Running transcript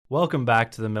Welcome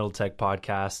back to the Middle Tech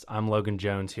Podcast. I'm Logan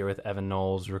Jones here with Evan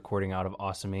Knowles, recording out of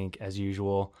Awesome Inc. as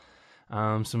usual.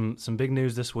 Some big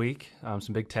news this week,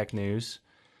 some big tech news.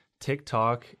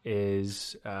 TikTok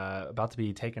is about to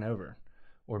be taken over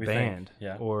or banned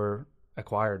or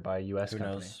acquired by a U.S. company.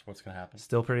 Who knows what's going to happen?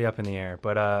 Still pretty up in the air,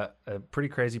 but a pretty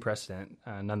crazy precedent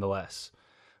nonetheless.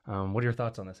 What are your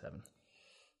thoughts on this,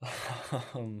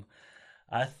 Evan?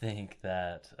 I think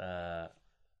that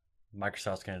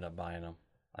Microsoft's going to end up buying them.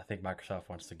 I think Microsoft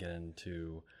wants to get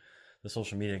into the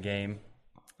social media game.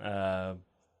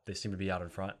 They seem to be out in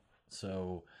front.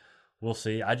 So we'll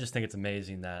see. I just think it's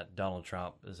amazing that Donald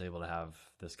Trump is able to have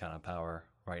this kind of power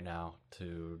right now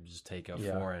to just take a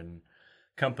foreign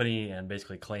company and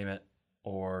basically claim it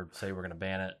or say we're going to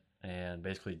ban it. And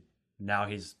basically now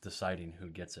he's deciding who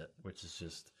gets it, which is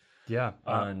just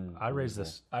I raised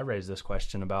this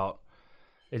question about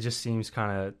it. Just seems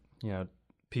kind of,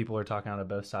 people are talking out of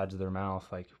both sides of their mouth.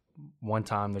 Like one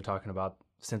time they're talking about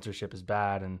censorship is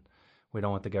bad and we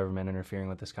don't want the government interfering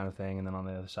with this kind of thing. And then on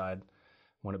the other side,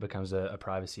 when it becomes a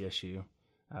privacy issue,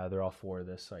 they're all for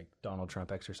this, like Donald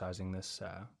Trump exercising this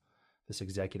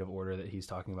executive order that he's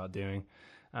talking about doing.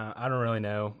 I don't really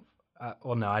know.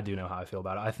 I do know how I feel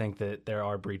about it. I think that there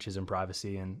are breaches in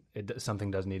privacy and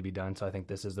something does need to be done. So I think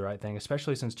this is the right thing,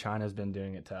 especially since China's been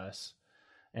doing it to us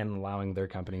and allowing their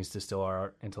companies to steal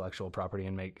our intellectual property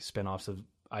and make spinoffs of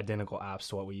identical apps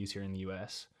to what we use here in the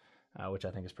U.S., which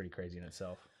I think is pretty crazy in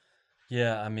itself.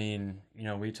 Yeah, I mean,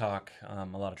 we talk a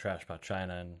lot of trash about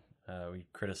China and we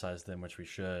criticize them, which we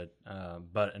should.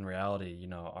 But in reality,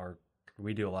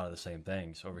 we do a lot of the same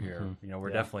things over here. We're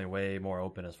definitely way more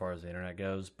open as far as the internet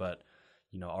goes, but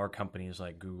our companies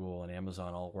like Google and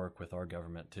Amazon all work with our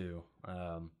government too.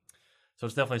 So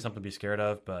it's definitely something to be scared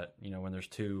of, but when there's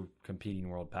two competing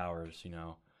world powers,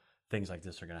 things like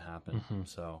this are going to happen.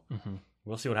 So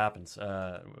we'll see what happens.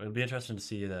 It'll be interesting to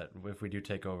see that if we do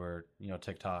take over,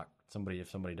 TikTok, if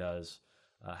somebody does,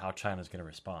 how China's going to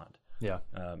respond. Yeah.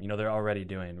 They're already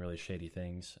doing really shady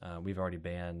things. We've already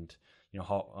banned,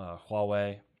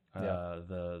 Huawei,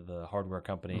 the hardware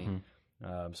company.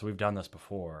 So we've done this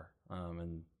before,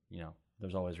 and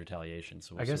there's always retaliation.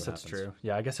 So I guess that's true.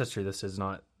 Yeah, I guess that's true. This is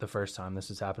not the first time this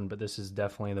has happened, but this is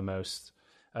definitely the most.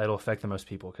 It'll affect the most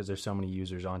people because there's so many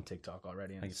users on TikTok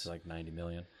already. I think it's like 90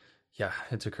 million. Yeah,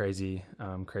 it's a crazy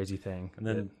thing. And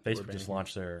then Facebook just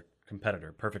launched their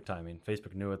competitor. Perfect timing.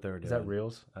 Facebook knew what they were doing. Is that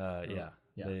Reels? Yeah.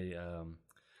 They.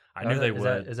 I knew they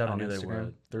would. Is that on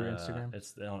Instagram? Through Instagram?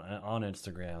 It's on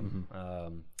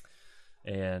Instagram.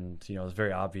 And it was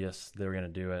very obvious they were going to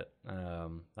do it.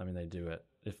 They do it.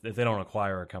 If they don't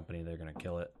acquire a company, they're going to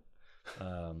kill it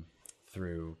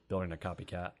through building a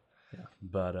copycat. Yeah.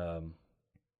 But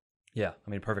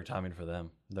perfect timing for them.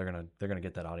 They're gonna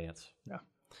get that audience. Yeah.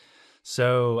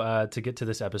 So to get to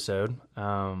this episode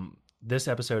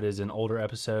is an older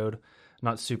episode,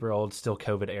 not super old, still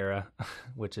COVID era,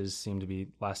 which seemed to be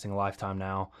lasting a lifetime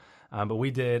now. But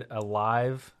we did a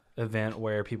live event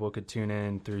where people could tune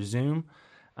in through Zoom.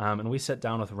 And we sat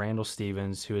down with Randall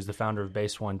Stevens, who is the founder of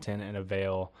Base 110 and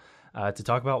Avail, to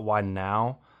talk about why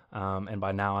now. And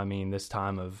by now, I mean this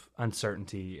time of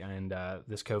uncertainty and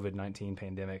this COVID-19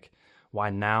 pandemic, why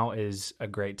now is a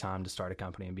great time to start a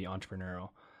company and be entrepreneurial.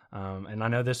 And I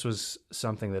know this was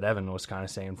something that Evan was kind of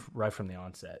saying right from the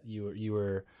onset. You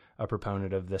were a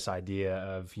proponent of this idea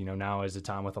of, now is a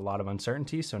time with a lot of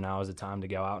uncertainty. So now is a time to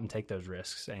go out and take those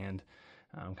risks and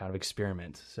kind of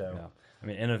experiment. So,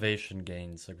 innovation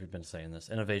gains, like we've been saying this,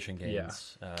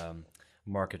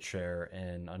 market share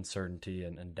and uncertainty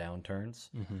and downturns.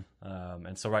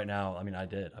 And so right now,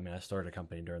 I started a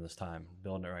company during this time,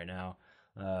 building it right now.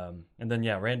 And then,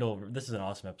 Randall, this is an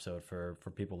awesome episode for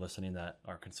people listening that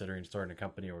are considering starting a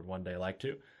company or would one day like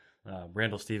to.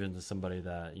 Randall Stevens is somebody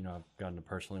that, I've gotten to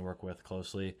personally work with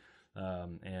closely,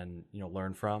 and,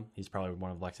 learn from. He's probably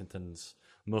one of Lexington's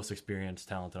most experienced,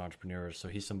 talented entrepreneurs. So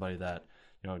he's somebody that,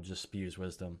 just spews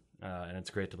wisdom, and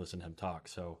it's great to listen to him talk.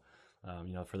 So,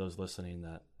 for those listening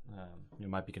that,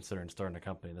 might be considering starting a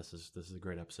company, this is a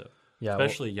great episode. Yeah.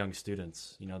 Especially young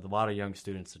students, a lot of young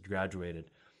students that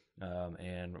graduated,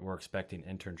 and we're expecting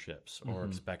internships or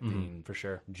expecting for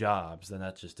sure jobs, then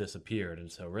that just disappeared.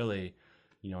 And so really,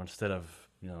 instead of,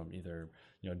 either,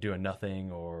 doing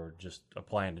nothing or just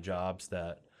applying to jobs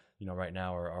that, right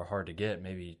now are hard to get,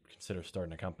 maybe consider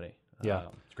starting a company. Yeah.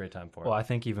 It's a great time for it. Well, I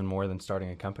think even more than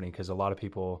starting a company, because a lot of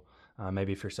people,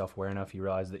 maybe if you're self-aware enough, you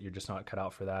realize that you're just not cut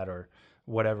out for that or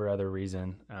whatever other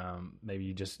reason, maybe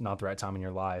you just not the right time in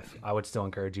your life. I would still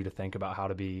encourage you to think about how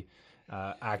to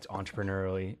act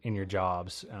entrepreneurially in your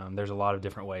jobs. There's a lot of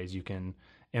different ways you can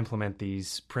implement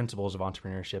these principles of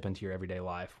entrepreneurship into your everyday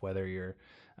life, whether you're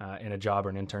in a job or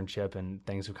an internship and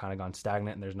things have kind of gone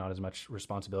stagnant and there's not as much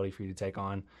responsibility for you to take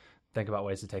on, think about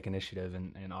ways to take initiative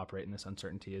and operate in this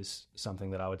uncertainty is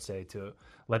something that I would say to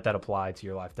let that apply to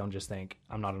your life. Don't just think,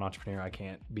 I'm not an entrepreneur, I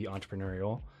can't be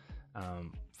entrepreneurial.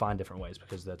 Find different ways,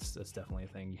 because that's definitely a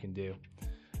thing you can do.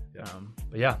 Yeah.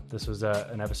 But yeah, this was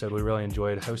an episode we really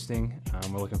enjoyed hosting.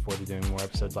 We're looking forward to doing more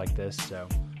episodes like this. So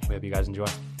we hope you guys enjoy.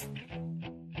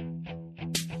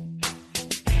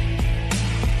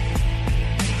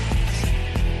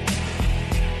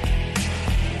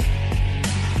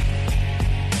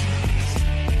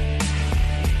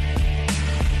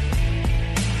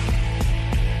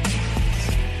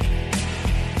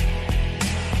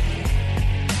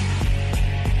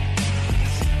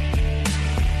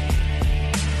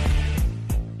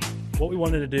 What we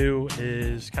wanted to do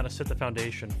is kind of set the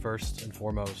foundation first and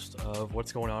foremost of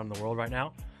what's going on in the world right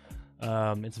now.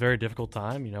 It's a very difficult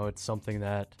time. It's something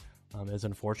that is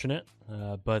unfortunate.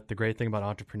 But the great thing about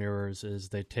entrepreneurs is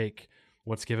they take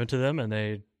what's given to them and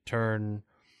they turn,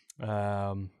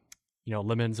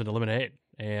 lemons into lemonade.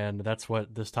 And that's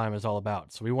what this time is all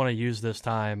about. So we want to use this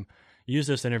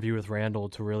interview with Randall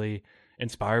to really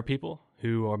inspire people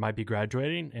who might be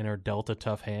graduating and are dealt a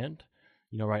tough hand.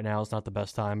 Right now is not the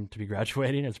best time to be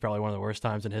graduating. It's probably one of the worst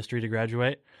times in history to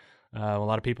graduate. A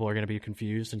lot of people are going to be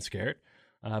confused and scared.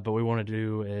 But what we want to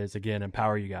do is, again,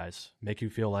 empower you guys, make you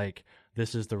feel like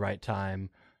this is the right time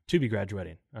to be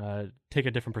graduating, take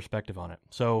a different perspective on it.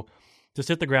 So to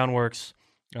set the groundworks,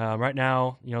 right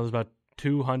now, there's about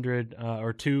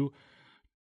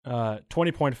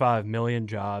 20.5 million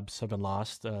jobs have been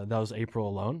lost. That was April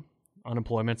alone.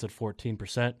 Unemployment's at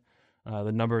 14%.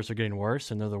 The numbers are getting worse,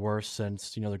 and they're the worst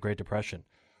since, the Great Depression.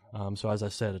 So as I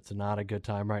said, it's not a good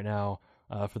time right now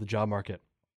for the job market.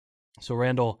 So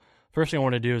Randall, first thing I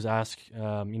want to do is ask,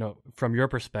 from your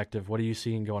perspective, what are you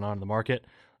seeing going on in the market,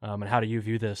 and how do you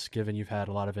view this, given you've had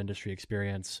a lot of industry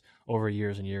experience over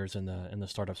years and years in the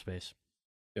startup space?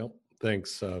 Yep.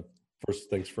 Thanks. First,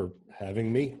 thanks for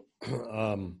having me.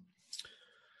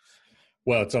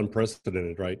 Well, it's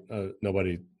unprecedented, right?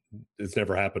 It's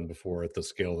never happened before at the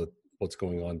scale that what's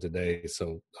going on today.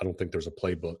 So I don't think there's a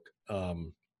playbook,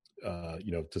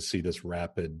 to see this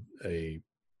rapid,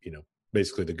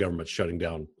 basically the government shutting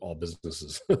down all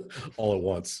businesses all at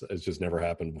once. It's just never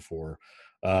happened before.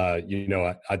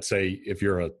 I'd say if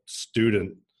you're a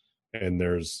student and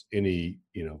there's any,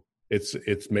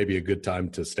 it's maybe a good time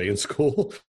to stay in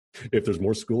school. If there's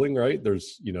more schooling, right,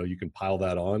 there's, you can pile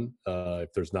that on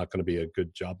if there's not going to be a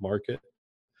good job market.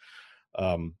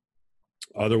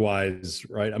 Otherwise,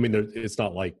 right, I mean, it's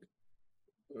not like,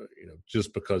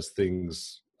 just because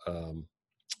things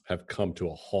have come to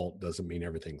a halt doesn't mean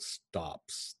everything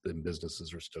stops. Then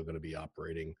businesses are still going to be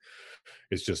operating.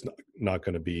 It's just not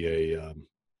going to be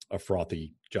a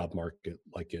frothy job market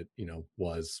like it,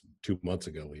 was 2 months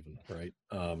ago even, right?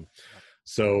 I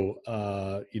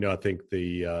think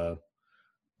the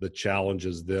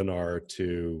challenges then are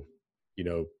to,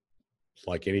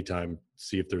 like anytime,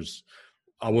 see if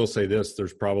I will say this,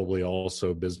 there's probably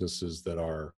also businesses that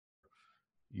are,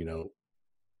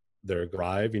 they're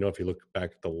thrive. If you look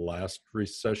back at the last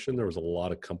recession, there was a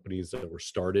lot of companies that were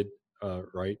started,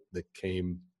 right, that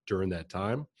came during that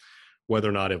time, whether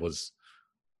or not it was,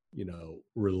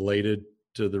 related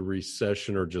to the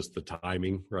recession or just the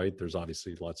timing, right? There's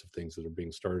obviously lots of things that are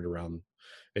being started around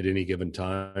at any given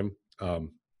time.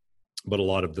 But a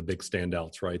lot of the big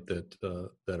standouts, right, that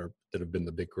have been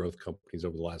the big growth companies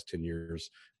over the last 10 years,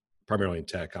 primarily in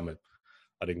tech. I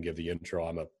didn't give the intro.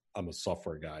 I'm a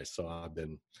software guy, so I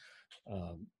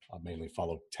mainly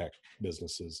follow tech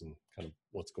businesses and kind of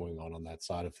what's going on that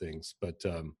side of things. But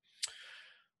a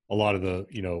lot of the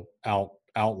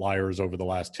outliers over the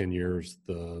last 10 years,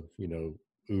 the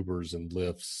Ubers and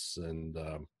Lyfts and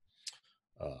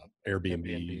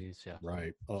Airbnb, yeah.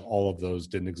 Right? All of those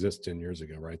didn't exist 10 years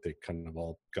ago, right? They kind of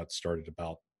all got started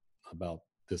about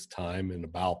this time and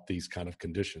about these kind of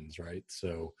conditions, right?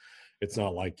 So it's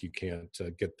not like you can't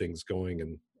get things going.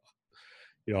 And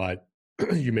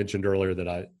you mentioned earlier that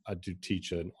I do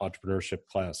teach an entrepreneurship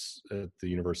class at the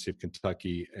University of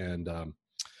Kentucky, and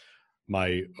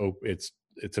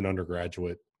it's an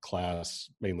undergraduate class,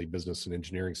 mainly business and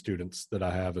engineering students that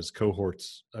I have as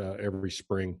cohorts every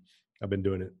spring. I've been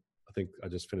doing it. I think I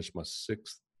just finished my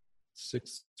sixth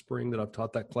spring that I've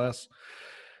taught that class.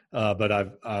 But I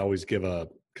always give a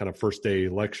kind of first day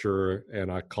lecture,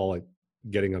 and I call it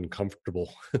getting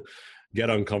uncomfortable. Get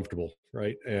uncomfortable,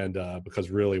 right? And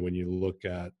because really, when you look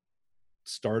at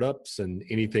startups and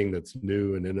anything that's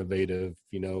new and innovative,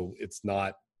 there's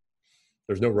no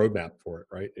roadmap for it,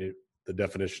 right? the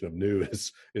definition of new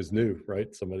is new, right?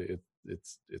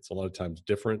 It's a lot of times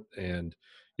different, and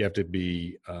you have to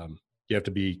be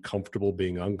comfortable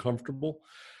being uncomfortable.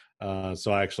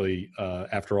 So I actually,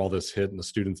 after all this hit and the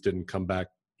students didn't come back,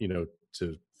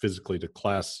 to physically to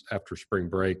class after spring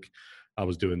break, I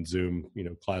was doing Zoom,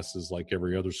 classes like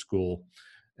every other school.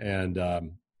 And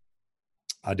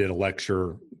I did a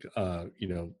lecture,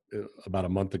 about a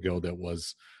month ago that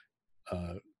was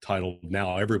titled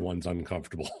 "Now Everyone's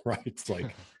Uncomfortable," right? It's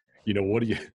like, what do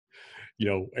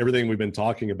you, everything we've been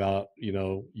talking about,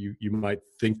 you might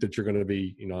think that you're going to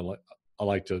be, I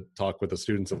like to talk with the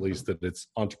students at least that it's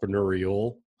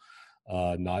entrepreneurial,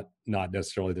 not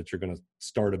necessarily that you're going to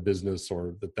start a business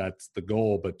or that's the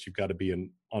goal, but you've got to be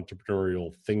an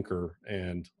entrepreneurial thinker.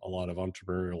 And a lot of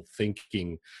entrepreneurial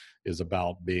thinking is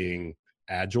about being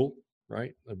agile,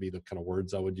 right? That'd be the kind of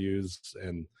words I would use,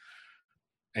 and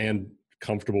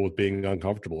comfortable with being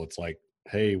uncomfortable. It's like,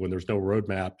 hey, when there's no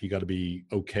roadmap, you got to be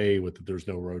okay with that there's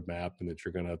no roadmap and that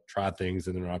you're going to try things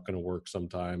and they're not going to work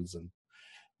sometimes. And,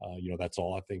 that's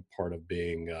all I think part of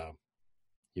being,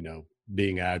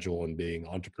 being agile and being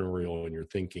entrepreneurial in your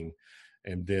thinking.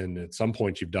 And then at some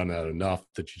point you've done that enough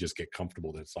that you just get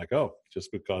comfortable that it's like, oh,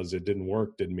 just because it didn't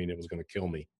work didn't mean it was going to kill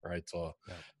me. Right. So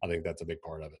yeah. I think that's a big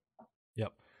part of it.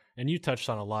 Yep. And you touched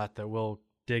on a lot that we'll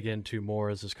dig into more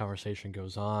as this conversation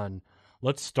goes on.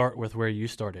 Let's start with where you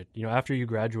started. After you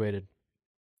graduated,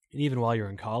 and even while you're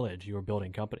in college, you were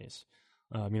building companies.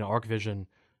 ArcVision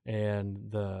and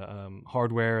the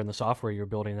hardware and the software you were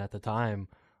building at the time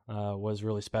was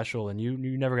really special. And you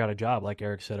never got a job, like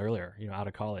Eric said earlier, out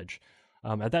of college.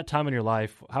 At that time in your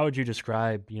life, how would you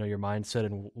describe, your mindset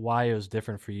and why it was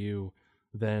different for you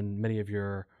than many of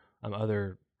your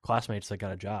other classmates that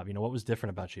got a job? What was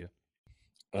different about you?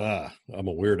 I'm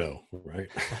a weirdo, right?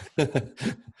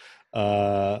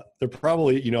 They're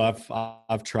probably,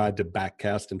 I've tried to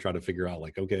backcast and try to figure out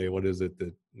like, okay, what is it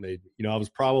that made, I was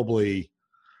probably,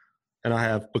 and I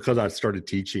have, because I started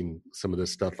teaching some of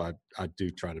this stuff, I do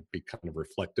try to be kind of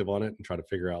reflective on it and try to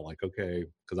figure out like, okay,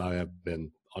 because I have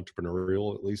been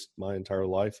entrepreneurial at least my entire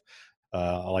life.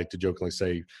 I like to jokingly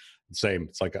say the same.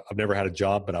 It's like, I've never had a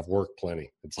job, but I've worked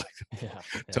plenty. It's like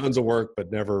tons of work,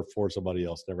 but never for somebody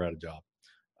else, never had a job.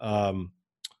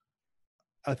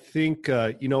 I think,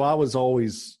 I was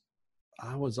always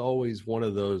one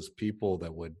of those people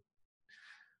that would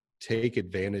take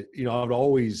advantage, I would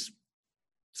always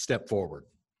step forward,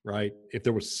 right? If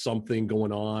there was something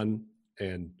going on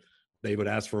and they would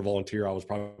ask for a volunteer, I was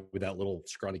probably that little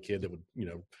scrawny kid that would,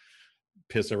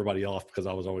 piss everybody off because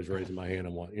I was always raising my hand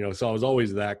and one, so I was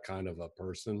always that kind of a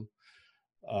person.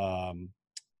 I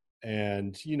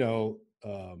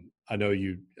know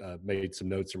you made some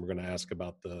notes and we're going to ask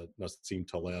about the Nassim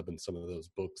Taleb and some of those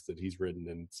books that he's written.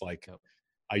 And it's like,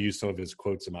 I use some of his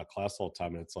quotes in my class all the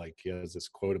time. And it's like, he has this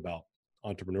quote about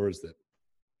entrepreneurs that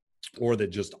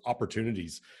just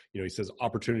opportunities, he says,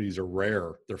 opportunities are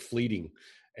rare, they're fleeting.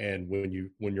 And when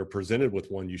you're presented with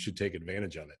one, you should take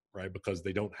advantage of it, right? Because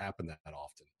they don't happen that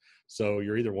often. So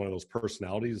you're either one of those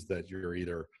personalities that you're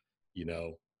either,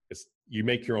 you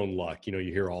make your own luck. You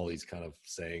hear all these kind of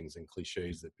sayings and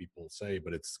cliches that people say,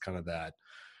 but it's kind of that,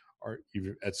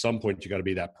 at some point you got to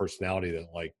be that personality that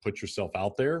like put yourself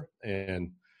out there.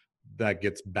 And that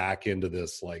gets back into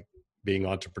this, like being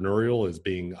entrepreneurial is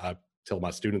being, I tell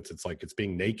my students, it's like, it's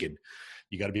being naked.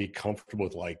 You got to be comfortable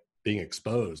with like being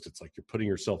exposed. It's like you're putting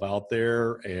yourself out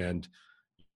there and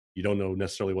you don't know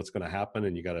necessarily what's going to happen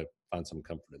and you got to find some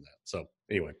comfort in that. So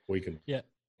anyway, we can. Yeah.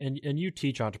 And you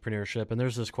teach entrepreneurship, and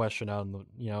there's this question out in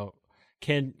the,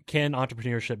 can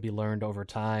entrepreneurship be learned over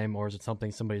time, or is it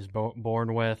something somebody's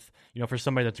born with? For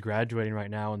somebody that's graduating right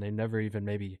now and they never even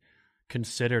maybe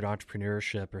considered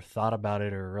entrepreneurship or thought about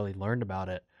it or really learned about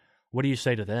it, what do you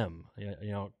say to them?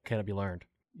 Can it be learned?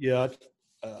 Yeah,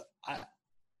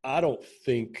 I don't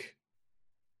think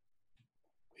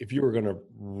if you were going to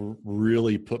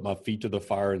really put my feet to the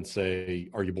fire and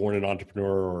say, are you born an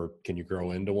entrepreneur or can you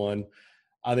grow into one?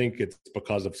 I think it's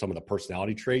because of some of the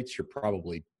personality traits. You're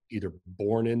probably either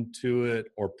born into it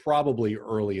or probably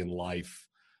early in life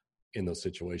in those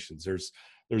situations. There's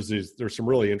some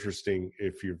really interesting,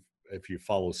 if you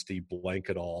follow Steve Blank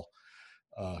at all,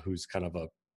 who's kind of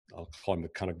I'll call him the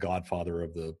kind of godfather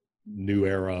of the new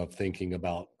era of thinking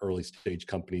about early stage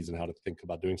companies and how to think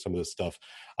about doing some of this stuff.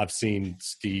 I've seen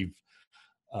Steve,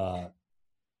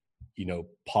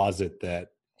 posit that,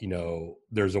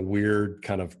 there's a weird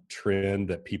kind of trend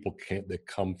that people that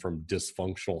come from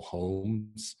dysfunctional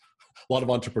homes. A lot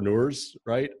of entrepreneurs,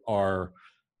 right,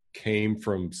 came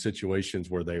from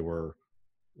situations where they were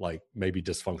like maybe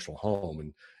dysfunctional home.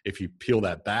 And if you peel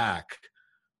that back,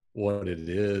 what it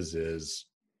is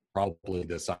probably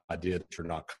this idea that you're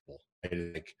not comfortable.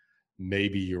 Right? Like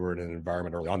maybe you were in an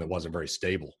environment early on that wasn't very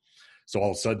stable. So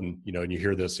all of a sudden, you know, and you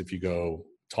hear this if you go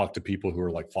talk to people who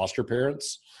are like foster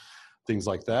parents, things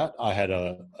like that. I had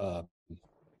a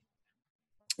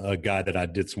guy that I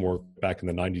did some work back in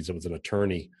the 90s. It was an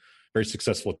attorney, very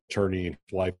successful attorney. His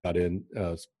wife got in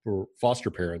for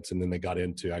foster parents, and then they got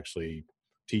into actually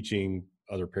teaching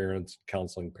other parents,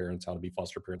 counseling parents how to be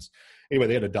foster parents. Anyway,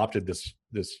 they had adopted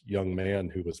this young man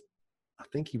who was, I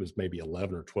think he was maybe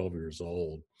 11 or 12 years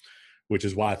old, which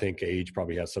is why I think age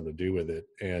probably has something to do with it.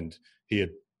 And he had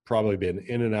probably been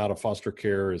in and out of foster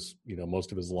care as, you know,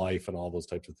 most of his life and all those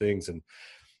types of things. And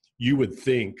you would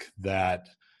think that,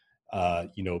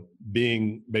 you know,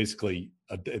 being basically,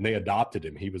 and they adopted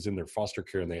him. He was in their foster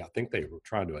care, and I think they were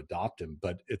trying to adopt him.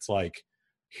 But it's like,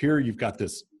 here you've got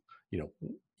this, you know,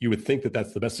 you would think that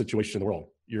that's the best situation in the world.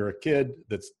 You're a kid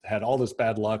that's had all this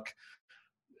bad luck,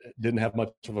 didn't have much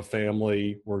of a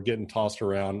family, we're getting tossed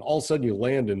around. All of a sudden you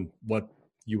land in what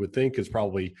you would think is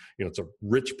probably, you know, it's a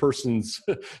rich person's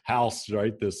house,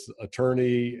 right? This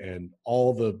attorney and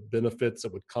all the benefits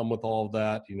that would come with all of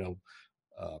that, you know,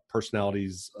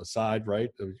 personalities aside,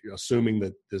 right? Assuming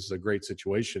that this is a great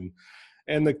situation.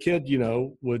 And the kid, you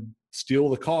know, would steal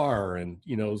the car and,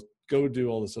 you know, go do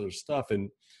all this other stuff. And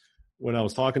when I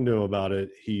was talking to him about it,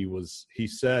 he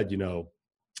said, you know,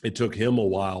 it took him a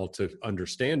while to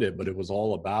understand it, but it was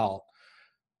all about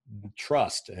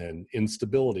trust and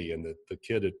instability, and that the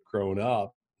kid had grown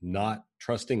up not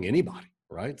trusting anybody,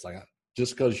 right? It's like,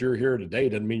 just because you're here today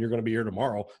doesn't mean you're going to be here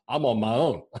tomorrow. I'm on my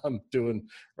own. I'm doing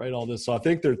right all this. So I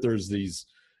think that there's these,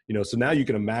 you know, so now you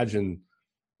can imagine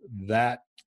that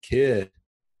kid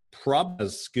probably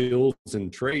has skills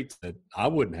and traits that I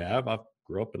wouldn't have. I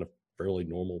grew up in a fairly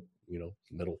normal, you know,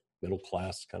 middle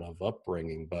class kind of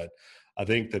upbringing, but I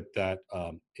think that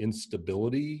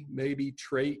instability maybe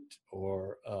trait,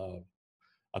 or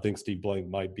I think Steve Blank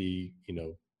might be, you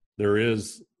know, there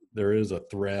is a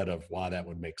thread of why that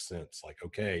would make sense. Like,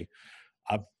 okay,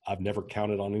 I've never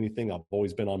counted on anything. I've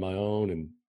always been on my own, and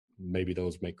maybe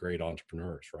those make great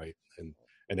entrepreneurs, right? And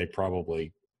they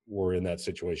probably were in that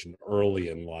situation early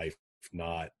in life,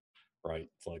 not right.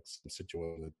 It's like some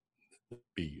situation that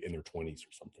be in their 20s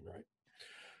or something, right?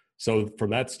 So from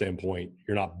that standpoint,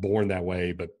 you're not born that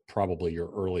way, but probably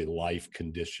your early life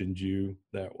conditioned you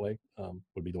that way,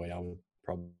 would be the way I would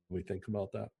probably think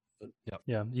about that.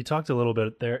 Yeah. You talked a little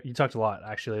bit there. You talked a lot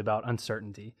actually about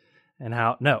uncertainty and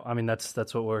how, no, I mean, that's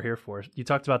what we're here for. You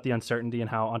talked about the uncertainty and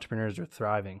how entrepreneurs are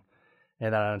thriving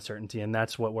and that uncertainty. And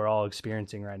that's what we're all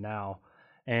experiencing right now.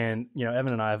 And, you know,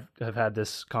 Evan and I have had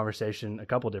this conversation a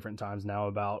couple different times now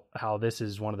about how this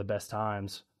is one of the best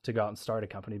times to go out and start a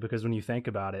company, because when you think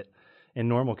about it, in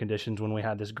normal conditions, when we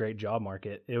had this great job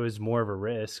market, it was more of a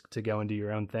risk to go and do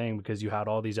your own thing because you had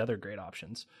all these other great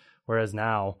options. Whereas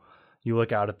now you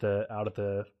look out at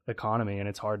the economy and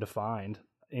it's hard to find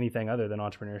anything other than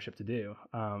entrepreneurship to do.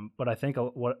 But I think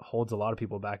what holds a lot of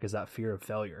people back is that fear of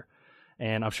failure.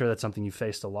 And I'm sure that's something you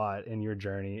faced a lot in your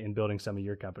journey in building some of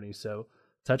your companies. So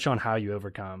touch on how you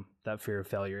overcome that fear of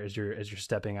failure as you're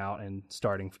stepping out and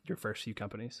starting your first few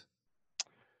companies.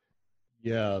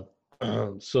 Yeah.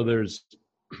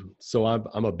 So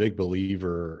I'm a big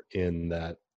believer in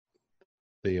that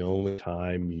the only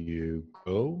time you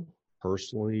grow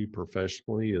personally,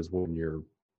 professionally, is when your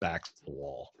back's to the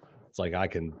wall. It's like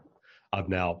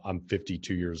I'm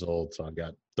 52 years old, so I've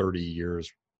got 30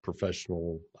 years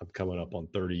professional. I'm coming up on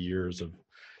 30 years of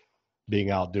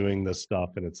being out doing this stuff.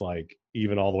 And it's like,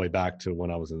 even all the way back to when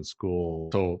I was in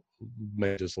school. So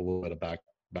maybe just a little bit of back.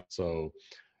 So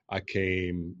I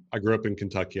grew up in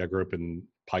Kentucky. I grew up in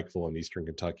Pikeville in Eastern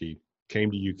Kentucky, came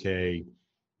to UK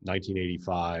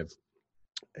 1985,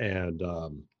 and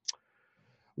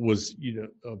was, you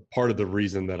know, part of the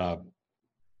reason that I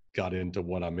got into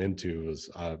what I'm into is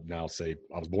I now say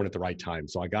I was born at the right time.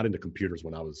 So I got into computers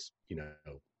when I was, you know,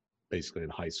 basically in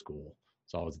high school.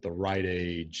 So I was at the right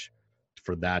age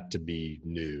for that to be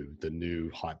new. The new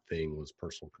hot thing was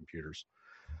personal computers.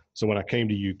 So when I came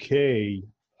to UK,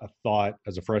 I thought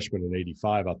as a freshman in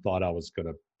 85, I thought I was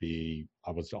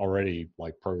already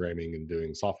like programming and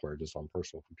doing software just on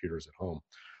personal computers at home.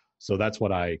 So that's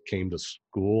what I came to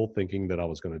school thinking that I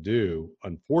was going to do.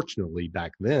 Unfortunately,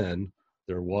 back then,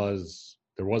 there was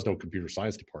no computer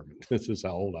science department. This is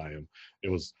how old I am.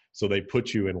 So they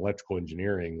put you in electrical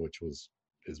engineering, which is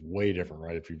way different,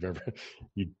 right? If you've ever,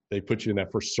 they put you in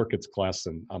that first circuits class,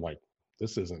 and I'm like,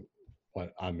 this isn't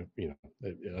what I'm, you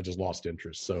know, I just lost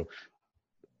interest. So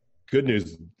good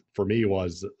news for me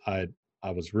was I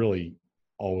was really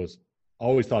always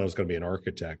thought I was going to be an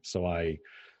architect. So I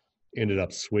ended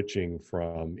up switching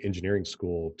from engineering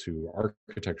school to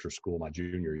architecture school my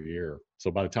junior year.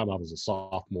 So by the time I was a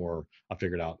sophomore, I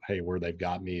figured out, hey, where they've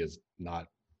got me is not,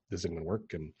 this isn't going to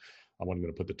work. And I wasn't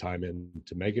going to put the time in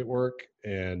to make it work.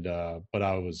 And, but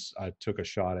I took a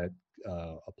shot at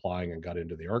applying and got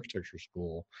into the architecture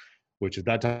school, which at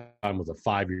that time was a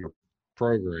 5-year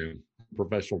program,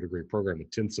 professional degree program with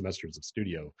 10 semesters of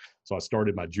studio. So I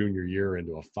started my junior year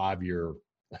into a 5-year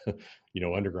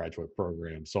undergraduate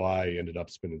program. So I ended up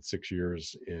spending 6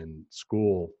 years in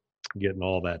school getting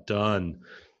all that done.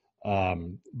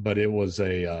 But it was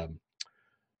what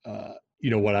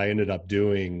I ended up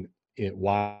doing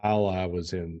while I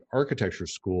was in architecture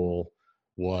school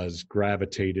was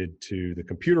gravitated to the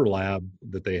computer lab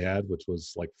that they had, which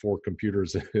was like 4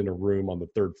 computers in a room on the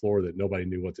 3rd floor that nobody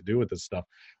knew what to do with this stuff,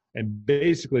 and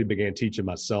basically began teaching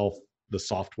myself the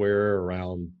software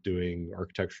around doing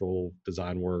architectural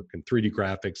design work and 3D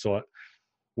graphics. So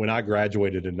when I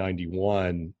graduated in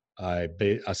 91, I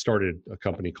started a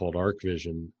company called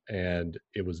ArcVision, and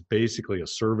it was basically a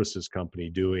services company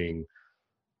doing,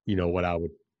 what I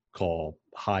would call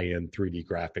high-end 3D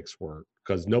graphics work,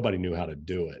 because nobody knew how to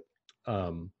do it.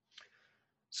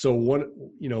 So one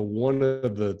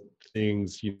of the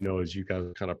things, as you guys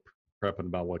are kind of prepping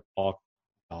about what talk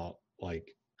about,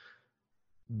 like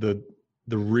the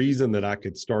reason that I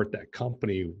could start that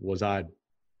company was I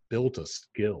built a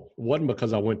skill. It wasn't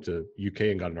because I went to UK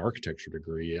and got an architecture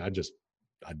degree. I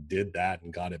did that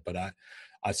and got it. But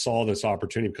I saw this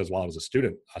opportunity because while I was a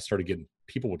student, I started getting,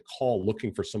 people would call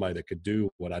looking for somebody that could do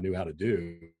what I knew how to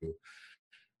do.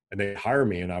 And they'd hire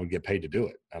me and I would get paid to do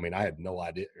it. I mean, I had no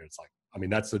idea. It's like,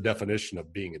 that's the definition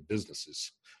of being in business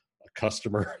is a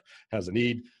customer has a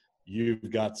need. You've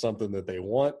got something that they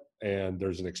want, and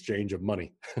there's an exchange of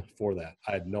money for that.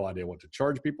 I had no idea what to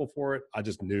charge people for it. I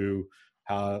just knew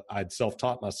how I'd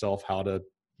self-taught myself how to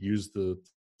use the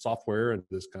software and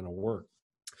this kind of work.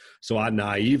 So I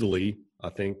naively, I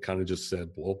think, kind of just said,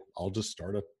 well, I'll just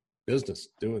start a business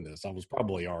doing this. I was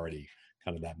probably already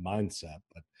kind of that mindset,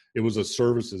 but it was a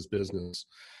services business,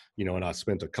 and I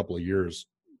spent a couple of years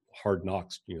hard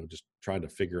knocks, just trying to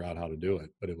figure out how to do it.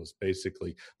 But it was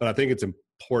basically, but I think it's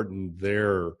important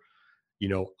there,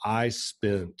 I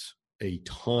spent a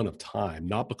ton of time,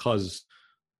 not because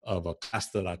of a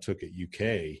class that I took at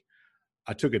UK.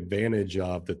 I took advantage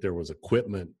of that there was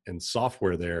equipment and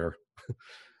software there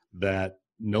that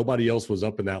nobody else was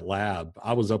up in that lab.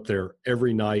 I was up there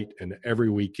every night and every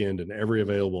weekend and every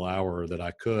available hour that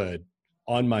I could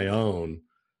on my own,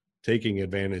 taking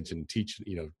advantage and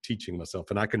teaching myself.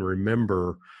 And I can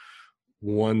remember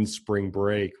one spring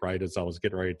break, right as I was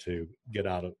getting ready to get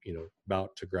out of,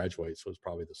 about to graduate. So it was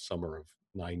probably the summer of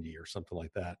 90 or something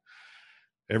like that.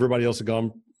 Everybody else had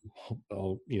gone,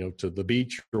 to the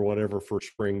beach or whatever for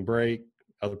spring break.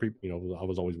 Other people, I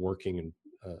was always working, and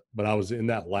but I was in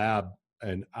that lab,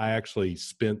 and I actually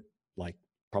spent like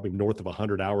probably north of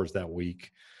 100 hours that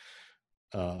week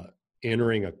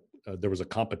entering there was a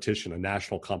competition, a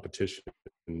national competition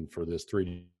for this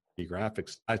 3D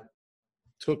graphics. I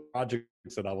took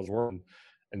projects that I was working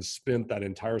and spent that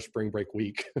entire spring break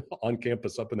week on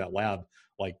campus up in that lab,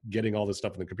 like getting all this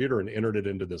stuff in the computer, and entered it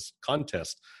into this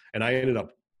contest. And I ended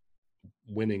up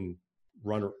winning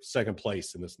second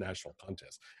place in this national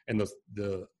contest. And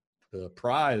the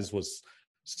prize was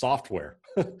software.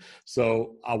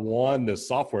 So I won this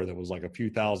software that was like a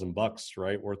few $1,000,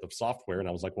 right, worth of software. And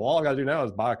I was like, well, all I got to do now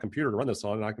is buy a computer to run this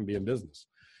on, and I can be in business.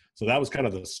 So that was kind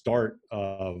of the start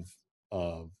of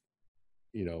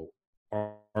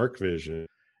ArcVision.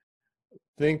 I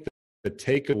think the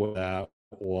takeaway of that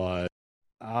was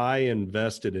I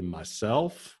invested in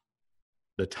myself,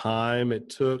 the time it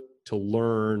took to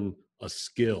learn a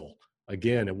skill.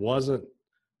 Again, it wasn't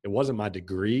my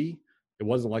degree. It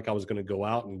wasn't like I was going to go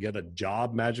out and get a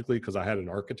job magically because I had an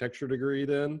architecture degree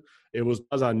then. It was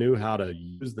because I knew how to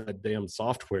use that damn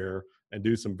software and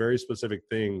do some very specific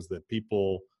things that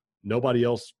nobody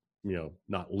else,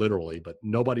 not literally, but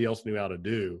nobody else knew how to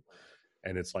do.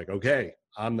 And it's like, okay,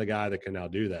 I'm the guy that can now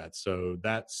do that. So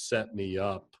that set me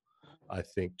up, I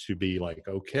think, to be like,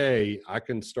 okay, I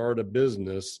can start a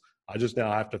business. I just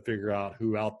now have to figure out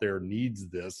who out there needs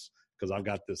this, because I've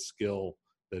got this skill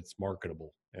that's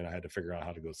marketable, and I had to figure out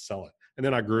how to go sell it. And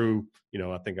then I grew,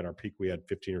 I think at our peak, we had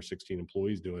 15 or 16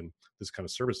 employees doing this kind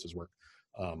of services work.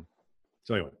 So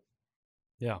anyway.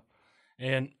 Yeah.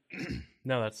 And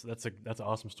no, that's an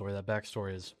awesome story. That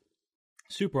backstory is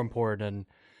super important. And,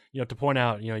 to point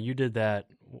out, you did that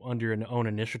under your own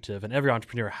initiative, and every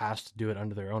entrepreneur has to do it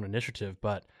under their own initiative.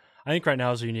 But I think right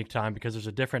now is a unique time because there's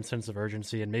a different sense of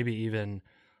urgency, and maybe even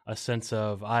a sense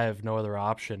of, I have no other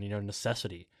option,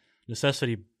 necessity.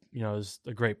 Necessity is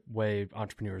a great way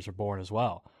entrepreneurs are born as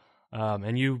well.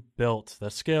 And you built the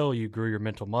skill, you grew your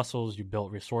mental muscles, you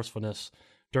built resourcefulness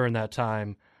during that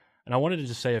time. And I wanted to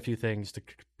just say a few things to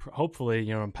hopefully,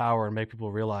 empower and make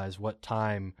people realize what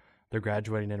time they're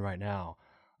graduating in right now.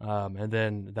 And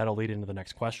then that'll lead into the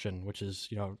next question, which is,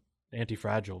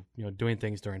 anti-fragile, doing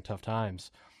things during tough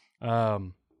times.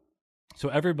 So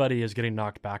everybody is getting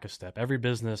knocked back a step. Every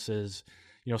business is,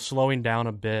 slowing down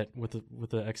a bit with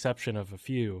the exception of a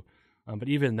few. But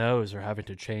even those are having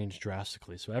to change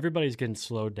drastically. So everybody's getting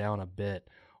slowed down a bit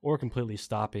or completely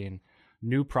stopping.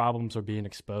 New problems are being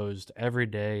exposed every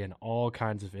day in all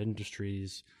kinds of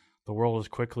industries. The world has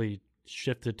quickly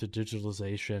shifted to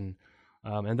digitalization.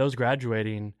 And those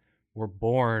graduating were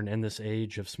born in this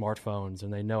age of smartphones,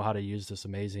 and they know how to use this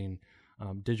amazing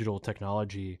digital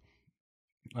technology.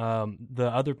 The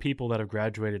other people that have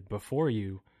graduated before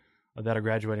you, that are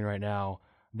graduating right now,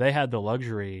 they had the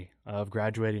luxury of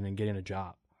graduating and getting a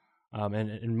job. And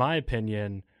in my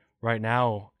opinion, right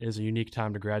now is a unique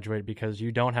time to graduate because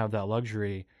you don't have that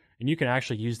luxury, and you can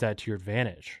actually use that to your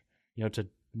advantage, to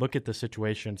look at the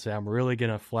situation and say, I'm really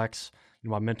going to flex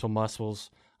my mental muscles.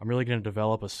 I'm really going to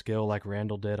develop a skill like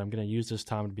Randall did. I'm going to use this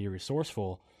time to be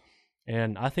resourceful.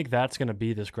 And I think that's going to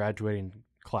be this graduating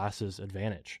class's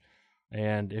advantage.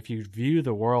 And if you view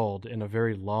the world in a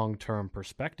very long-term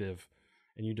perspective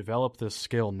and you develop this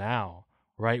skill now,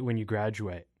 right when you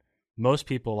graduate, most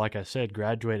people, like I said,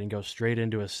 graduate and go straight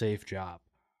into a safe job.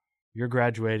 You're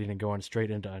graduating and going straight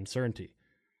into uncertainty.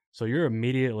 So you're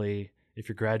immediately, if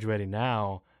you're graduating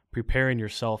now, preparing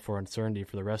yourself for uncertainty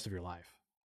for the rest of your life.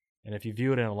 And if you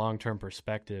view it in a long-term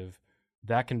perspective,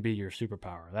 that can be your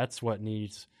superpower. That's what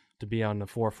needs to be on the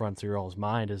forefront of your all's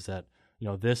mind, is that,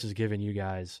 this is giving you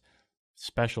guys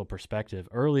special perspective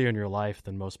earlier in your life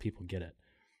than most people get it.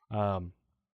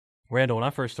 Randall, when I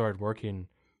first started working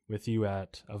with you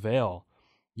at Avail,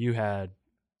 you had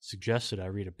suggested I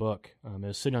read a book. It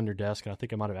was sitting on your desk, and I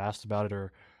think I might have asked about it,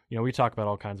 or, we talk about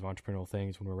all kinds of entrepreneurial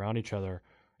things when we're around each other.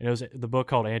 And it was the book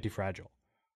called Anti-Fragile.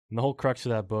 And the whole crux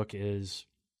of that book is,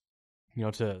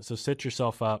 to set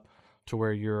yourself up to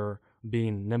where you're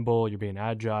being nimble, you're being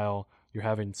agile, you're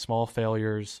having small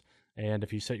failures. And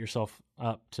if you set yourself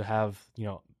up to have,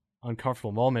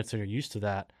 uncomfortable moments and you're used to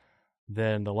that,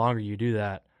 then the longer you do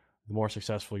that, the more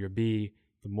successful you'll be,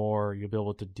 the more you'll be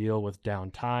able to deal with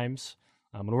down times.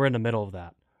 And we're in the middle of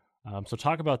that. So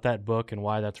talk about that book and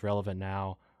why that's relevant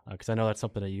now, because I know that's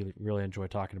something that you really enjoy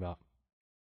talking about.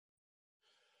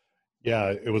 Yeah,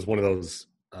 it was one of those.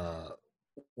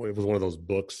 It was one of those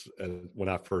books, and when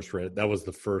I first read it, that was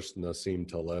the first Nassim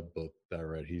Taleb book that I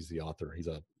read. He's the author. He's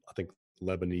I think,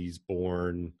 Lebanese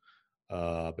born,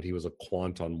 but he was a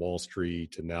quant on Wall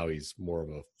Street, and now he's more of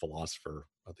a philosopher.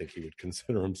 I think he would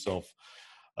consider himself.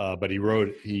 But he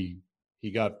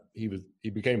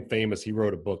became famous. He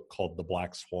wrote a book called The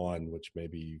Black Swan, which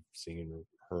maybe you've seen or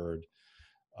heard.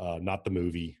 Not the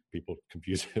movie. People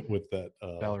confuse it with that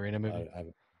ballerina movie.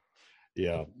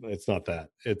 Yeah, it's not that.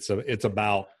 It's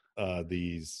about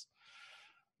these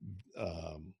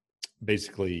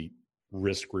basically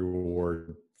risk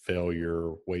reward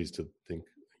failure ways to think,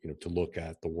 to look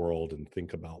at the world and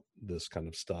think about this kind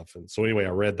of stuff. And so anyway, I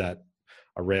read that.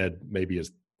 I read maybe it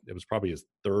was probably his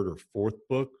third or fourth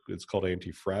book. It's called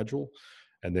Anti-Fragile.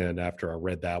 And then after I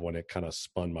read that one, it kind of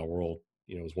spun my world.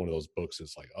 It was one of those books.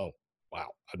 It's like, oh, wow,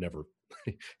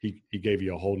 he gave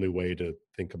you a whole new way to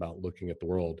think about looking at the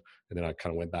world. And then I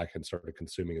kind of went back and started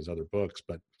consuming his other books.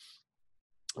 But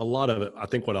a lot of it, I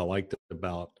think what I liked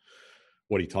about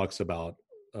what he talks about,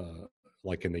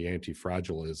 like in the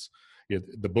Anti-Fragile, is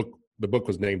the book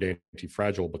was named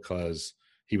Anti-Fragile because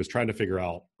he was trying to figure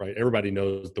out, right? Everybody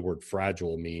knows the word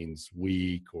fragile means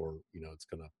weak, or, it's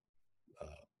going to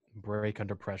break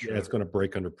under pressure. Yeah, it's going to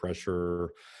break under pressure.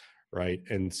 Right.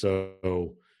 And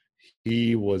so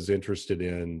he was interested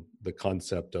in the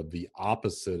concept of the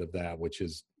opposite of that, which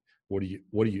is what do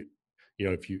you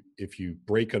if you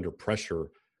break under pressure,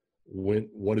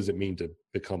 what does it mean to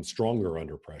become stronger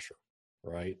under pressure?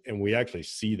 Right. And we actually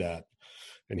see that.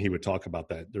 And he would talk about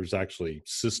that. There's actually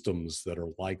systems that are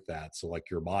like that. So like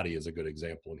your body is a good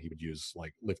example. And he would use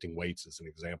like lifting weights as an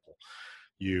example.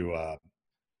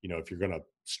 If you're going to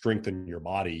strengthen your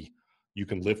body, you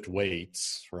can lift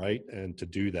weights, right? And to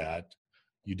do that,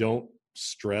 you don't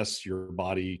stress your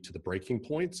body to the breaking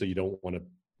point. So you don't want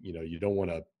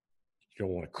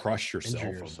to crush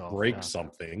yourself or break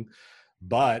something.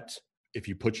 But if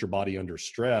you put your body under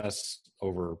stress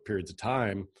over periods of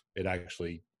time, it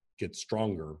actually gets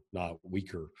stronger, not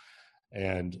weaker.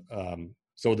 And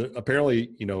so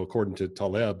apparently, according to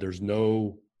Taleb, there's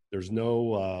no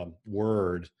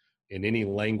word in any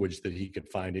language that he could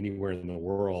find anywhere in the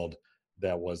world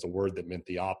that was a word that meant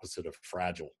the opposite of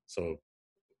fragile. So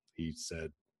he said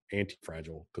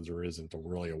anti-fragile, because there isn't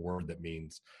really a word that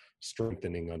means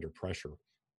strengthening under pressure.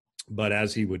 But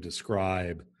as he would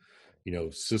describe,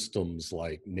 systems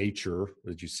like nature,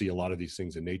 that you see a lot of these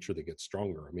things in nature that get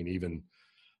stronger. I mean, even,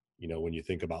 when you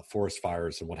think about forest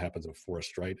fires and what happens in a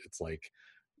forest, right? It's like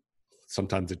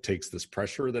sometimes it takes this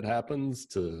pressure that happens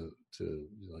to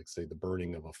like say the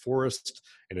burning of a forest,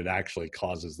 and it actually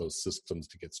causes those systems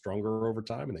to get stronger over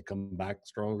time, and they come back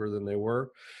stronger than they were.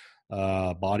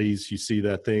 Bodies, you see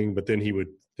that thing, but then he would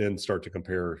then start to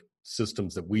compare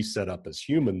systems that we set up as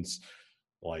humans,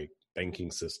 like banking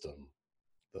system,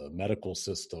 the medical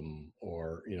system,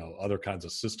 or other kinds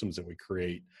of systems that we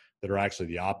create that are actually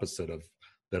the opposite of,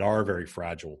 that are very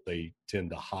fragile. They tend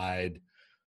to hide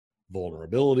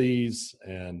vulnerabilities,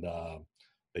 and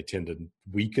they tend to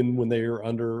weaken when they are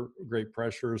under great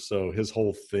pressure. So his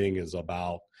whole thing is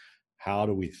about, how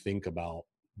do we think about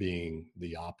being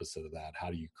the opposite of that? How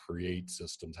do you create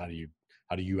systems? How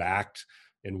do you act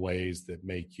in ways that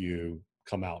make you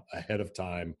come out ahead of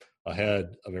time,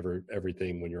 ahead of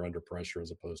everything when you're under pressure,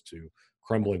 as opposed to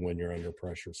crumbling when you're under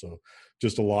pressure? So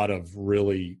just a lot of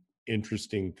really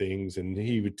interesting things. And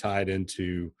he would tie it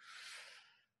into,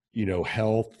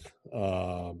 health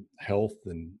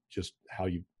and just how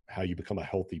you become a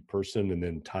healthy person, and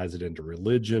then ties it into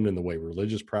religion and the way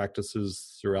religious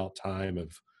practices throughout time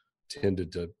have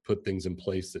tended to put things in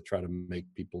place that try to make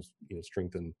people,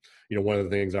 strengthen. One of the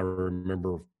things I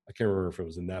remember, I can't remember if it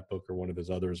was in that book or one of his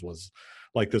others, was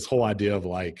like this whole idea of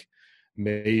like,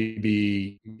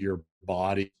 maybe your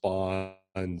body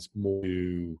responds more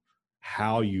to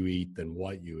how you eat than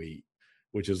what you eat,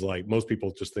 which is like, most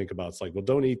people just think about, it's like, well,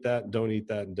 don't eat that, and don't eat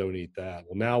that, and don't eat that.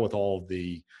 Well, now with all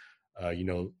the,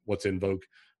 what's in vogue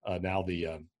now,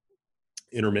 the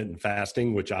intermittent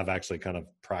fasting, which I've actually kind of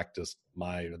practiced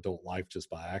my adult life just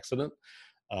by accident.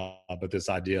 But this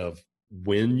idea of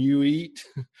when you eat,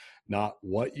 not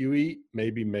what you eat,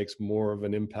 maybe makes more of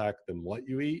an impact than what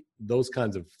you eat. Those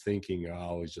kinds of thinking, I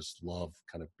always just love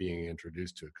kind of being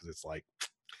introduced to it, because it's like,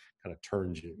 kind of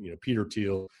turns you, Peter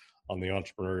Thiel on the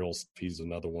entrepreneurial stuff, he's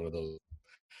another one of those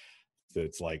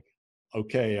that's like,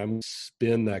 okay, I'm going to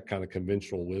spin that kind of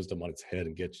conventional wisdom on its head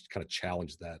and kind of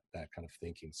challenge that kind of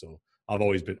thinking. So I've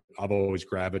always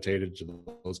gravitated to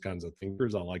those kinds of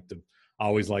thinkers. I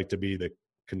always like to be the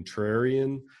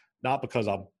contrarian, not because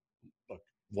I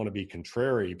want to be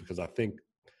contrary, because I think,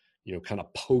 kind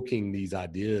of poking these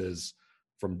ideas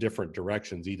from different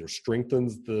directions either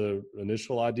strengthens the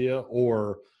initial idea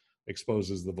or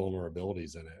exposes the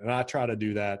vulnerabilities in it. And I try to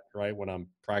do that, right, when I'm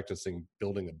practicing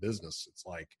building a business. It's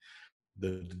like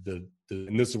and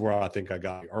this is where I think I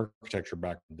got the architecture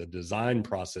back. The design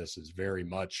process is very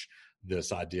much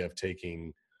this idea of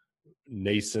taking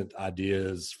nascent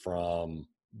ideas from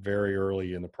very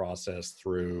early in the process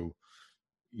through,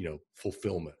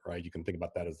 fulfillment, right? You can think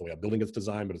about that as the way a building gets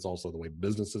designed, but it's also the way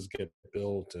businesses get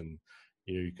built. And,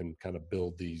 you can kind of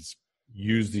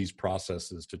use these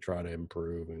processes to try to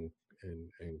improve and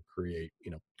create,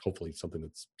 hopefully something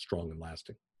that's strong and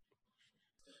lasting.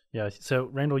 Yeah. So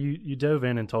Randall, you dove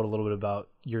in and told a little bit about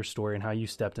your story and how you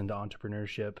stepped into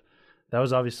entrepreneurship. That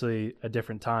was obviously a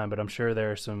different time, but I'm sure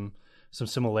there are some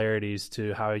similarities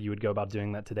to how you would go about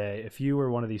doing that today. If you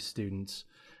were one of these students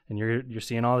and you're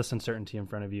seeing all this uncertainty in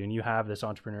front of you and you have this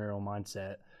entrepreneurial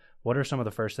mindset, what are some of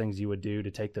the first things you would do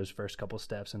to take those first couple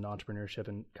steps into entrepreneurship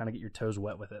and kind of get your toes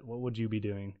wet with it? What would you be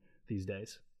doing these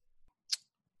days?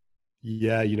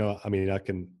 Yeah, you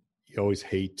always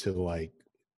hate to like,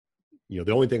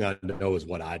 the only thing I know is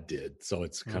what I did. So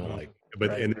it's kind of like, but,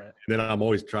 right. And then I'm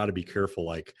always trying to be careful,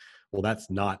 like, well, that's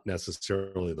not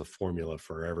necessarily the formula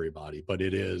for everybody, but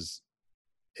it is,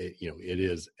 it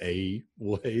is a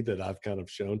way that I've kind of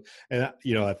shown. And,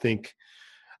 I think,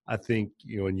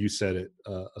 and you said it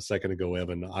a second ago,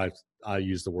 Evan, I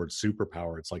use the word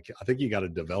superpower. It's like, I think you got to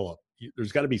develop,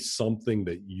 there's got to be something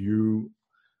that you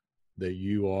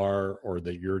are, or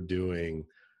that you're doing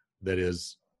that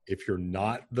is, if you're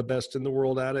not the best in the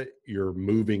world at it, you're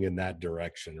moving in that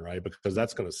direction, right? Because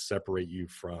that's going to separate you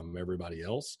from everybody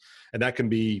else. And that can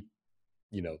be,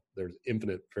 there's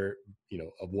infinite,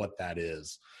 of what that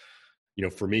is.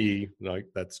 For me, like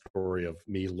that story of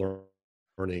me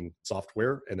learning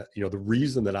software, and, the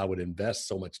reason that I would invest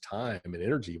so much time and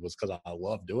energy was because I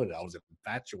love doing it. I was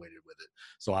infatuated with it.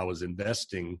 So I was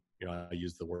investing, I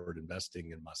use the word investing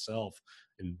in myself,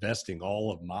 investing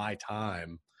all of my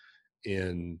time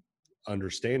in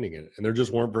understanding it. And there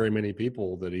just weren't very many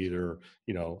people that either,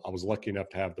 I was lucky enough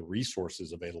to have the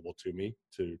resources available to me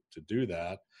to do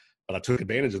that. but I took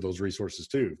advantage of those resources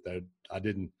too. That I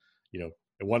didn't,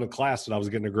 it wasn't a class that I was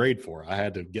getting a grade for. I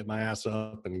had to get my ass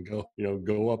up and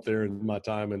go up there and my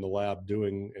time in the lab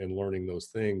doing and learning those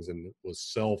things, and it was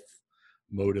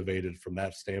self-motivated from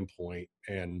that standpoint.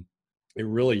 And it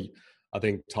really, I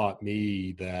think, taught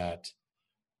me that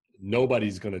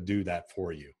nobody's going to do that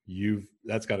for you.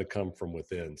 That's got to come from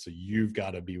within. So you've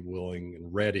got to be willing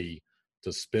and ready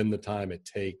to spend the time it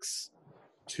takes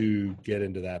to get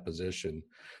into that position.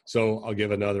 So I'll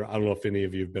give another, I don't know if any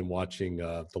of you have been watching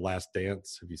The Last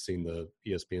Dance. Have you seen the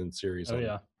ESPN series on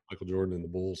Michael Jordan and the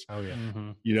Bulls? Oh yeah.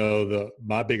 Mm-hmm.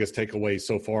 My biggest takeaway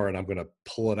so far, and I'm going to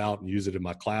pull it out and use it in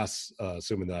my class,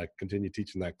 assuming that I continue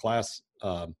teaching that class,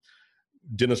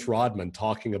 Dennis Rodman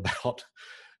talking about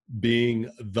being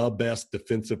the best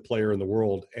defensive player in the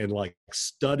world and like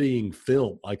studying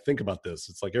film. Like, think about this.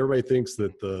 It's like everybody thinks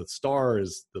that the star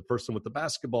is the person with the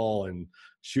basketball and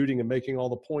shooting and making all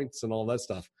the points and all that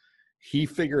stuff. He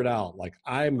figured out, like,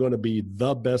 I'm going to be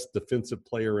the best defensive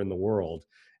player in the world.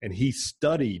 And he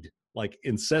studied, like,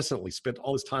 incessantly, spent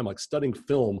all his time like studying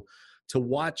film to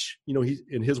watch,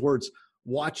 in his words,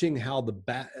 watching how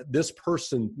this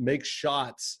person makes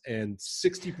shots, and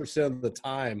 60% of the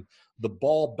time the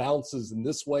ball bounces in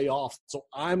this way off. So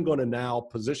I'm going to now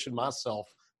position myself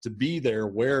to be there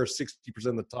where 60%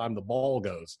 of the time the ball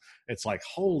goes. It's like,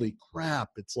 holy crap.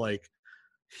 It's like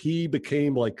he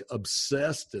became like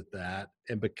obsessed at that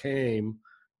and became,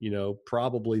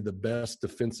 probably the best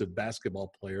defensive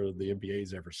basketball player the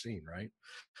NBA's ever seen. Right.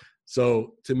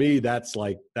 So to me, that's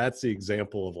the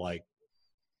example of like,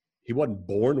 he wasn't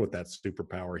born with that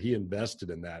superpower. He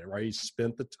invested in that, right? He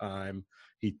spent the time.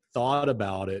 He thought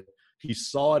about it. He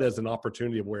saw it as an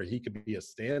opportunity where he could be a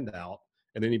standout,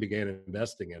 and then he began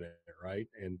investing in it, right?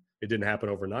 And it didn't happen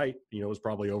overnight. It was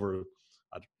probably over,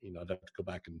 I'd have to go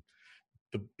back, and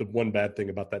the one bad thing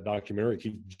about that documentary, it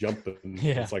keeps jumping.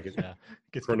 Yeah. It's like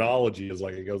chronology is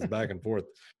like it goes back and forth.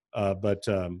 But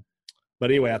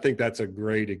anyway, I think that's a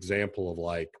great example of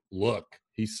like, look,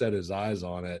 he set his eyes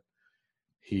on it.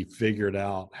 He figured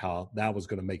out how that was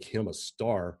going to make him a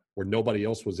star where nobody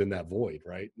else was in that void,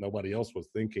 right? Nobody else was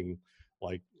thinking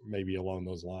like maybe along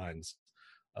those lines.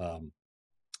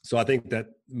 So I think that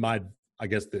I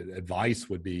guess the advice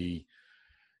would be,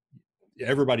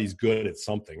 everybody's good at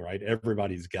something, right?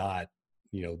 Everybody's got,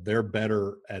 they're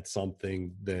better at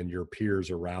something than your peers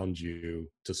around you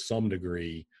to some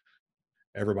degree.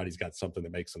 Everybody's got something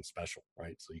that makes them special,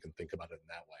 right? So you can think about it in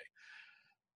that way.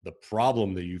 The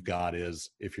problem that you've got is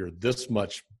if you're this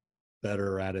much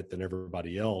better at it than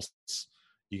everybody else,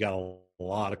 you got a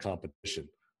lot of competition.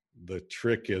 The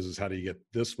trick is how do you get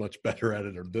this much better at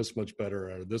it, or this much better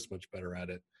at it, or this much better at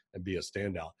it, and be a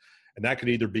standout. And that could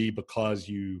either be because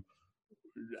you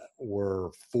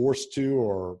were forced to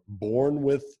or born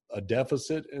with a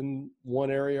deficit in one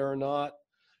area or not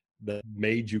that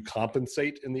made you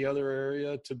compensate in the other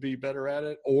area to be better at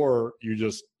it, or you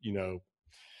just,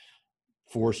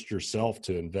 forced yourself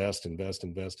to invest. And I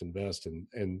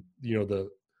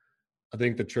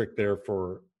think the trick there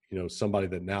for, somebody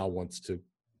that now wants to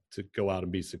go out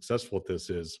and be successful at this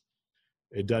is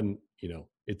it doesn't,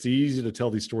 it's easy to tell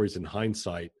these stories in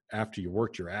hindsight after you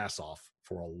worked your ass off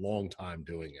for a long time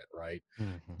doing it, right?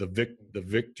 Mm-hmm. The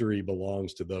victory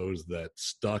belongs to those that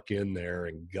stuck in there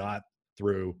and got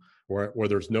through where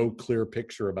there's no clear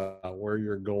picture about where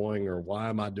you're going or why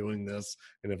am I doing this,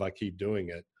 and if I keep doing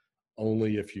it.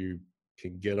 Only if you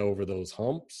can get over those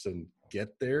humps and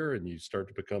get there and you start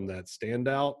to become that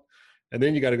standout. And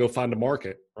then you got to go find a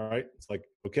market, right? It's like,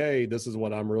 okay, this is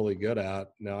what I'm really good at.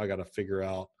 Now I got to figure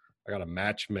out, I got to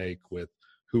match make with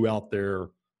who out there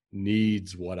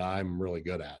needs what I'm really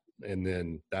good at. And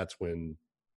then that's when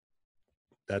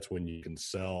you can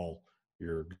sell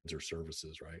your goods or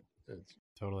services, right?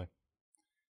 Totally.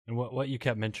 And what you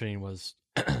kept mentioning was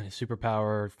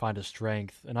superpower, find a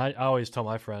strength. And I always tell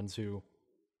my friends who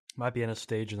might be in a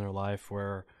stage in their life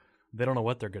where they don't know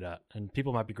what they're good at. And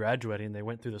people might be graduating. They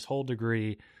went through this whole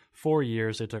degree, 4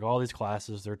 years. They took all these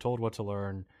classes. They're told what to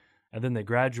learn. And then they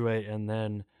graduate and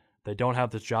then they don't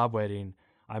have this job waiting.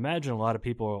 I imagine a lot of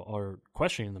people are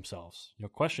questioning themselves,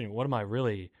 questioning, what am I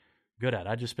really good at?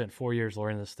 I just spent 4 years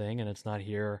learning this thing and it's not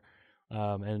here.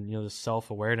 And, this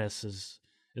self-awareness is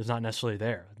not necessarily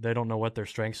there. They don't know what their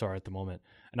strengths are at the moment.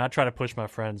 And I try to push my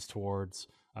friends towards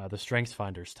the Strengths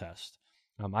Finders test.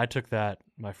 I took that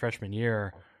my freshman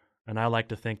year, and I like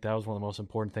to think that was one of the most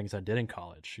important things I did in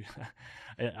college.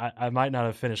 I might not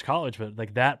have finished college, but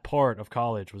like that part of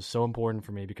college was so important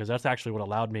for me because that's actually what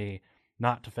allowed me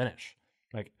not to finish.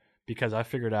 Like, because I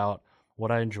figured out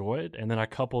what I enjoyed, and then I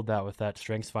coupled that with that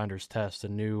Strengths Finders test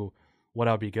and knew what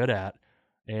I'd be good at.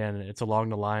 And it's along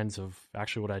the lines of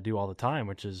actually what I do all the time,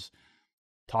 which is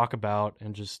talk about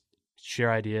and just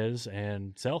share ideas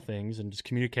and sell things and just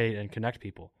communicate and connect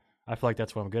people. I feel like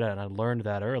that's what I'm good at. And I learned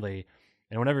that early.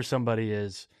 And whenever somebody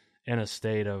is in a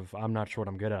state of, I'm not sure what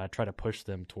I'm good at, I try to push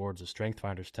them towards a Strength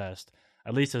Finders test,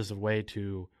 at least as a way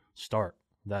to start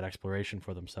that exploration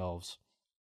for themselves.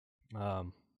 Yeah,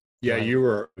 Right.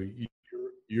 you're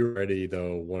already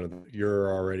though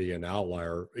you're already an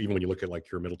outlier. Even when you look at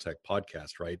like your Middle Tech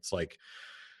podcast, right? It's like,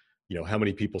 how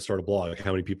many people start a blog?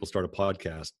 How many people start a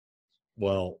podcast?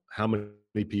 Well, how many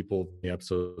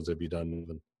episodes have you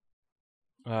done?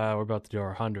 We're about to do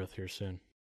our 100th here soon.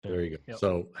 There you go. Yep.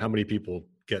 So how many people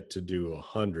get to do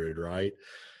 100, right?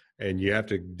 And you have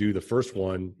to do the first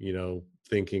one,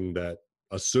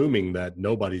 assuming that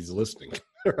nobody's listening,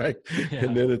 right? Yeah.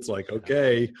 And then it's like,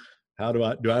 okay, how do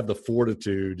I have the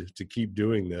fortitude to keep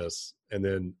doing this? And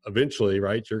then eventually,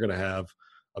 right, you're going to have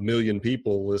 1 million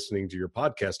people listening to your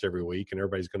podcast every week, and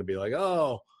everybody's going to be like,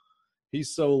 oh,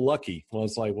 he's so lucky. Well,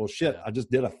 it's like, well, shit, I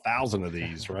just did 1,000 of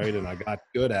these, right? And I got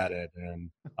good at it, and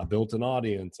I built an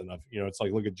audience, and it's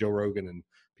like, look at Joe Rogan and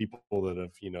people that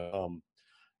have,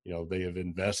 they have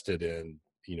invested in,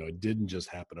 it didn't just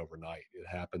happen overnight. It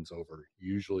happens over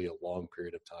usually a long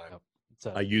period of time.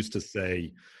 Yep. I used to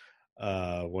say,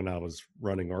 when I was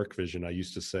running ArcVision, I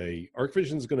used to say,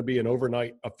 ArcVision is going to be a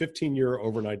 15-year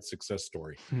overnight success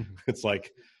story. It's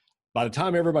like, by the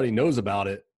time everybody knows about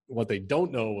it, what they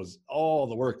don't know was all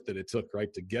the work that it took,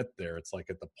 right, to get there. It's like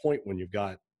at the point when you've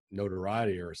got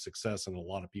notoriety or success and a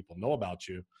lot of people know about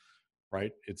you,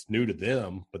 right? It's new to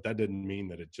them, but that didn't mean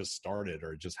that it just started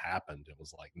or it just happened. It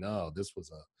was like, no, this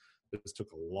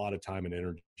took a lot of time and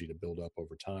energy to build up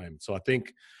over time. So I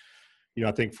think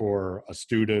for a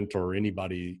student or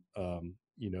anybody,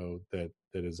 that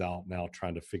is out now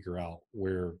trying to figure out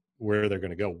where they're going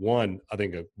to go. One, I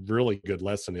think a really good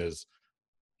lesson is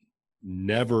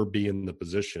never be in the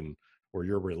position where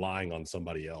you're relying on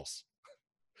somebody else,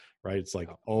 right? It's like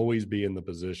always be in the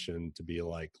position to be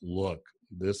like, look,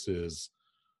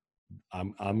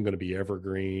 I'm going to be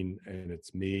evergreen and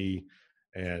it's me.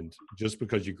 And just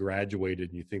because you graduated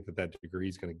and you think that degree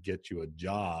is going to get you a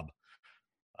job,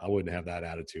 I wouldn't have that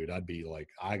attitude. I'd be like,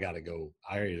 I either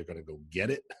going to go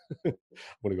get it. I'm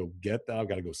going to go get that. I've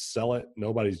got to go sell it.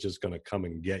 Nobody's just going to come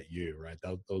and get you, right?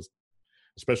 Those,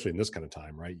 especially in this kind of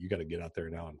time, right? You got to get out there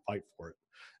now and fight for it.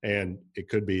 And it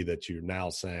could be that you're now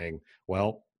saying,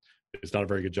 well, it's not a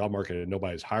very good job market and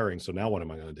nobody's hiring. So now what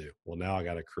am I going to do? Well, now I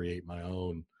got to create my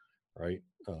own, right?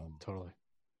 Totally.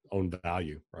 Own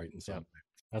value, right? And so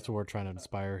that's what we're trying to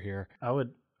inspire here.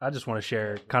 I just want to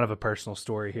share kind of a personal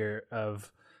story here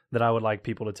that I would like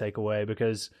people to take away,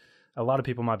 because a lot of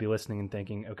people might be listening and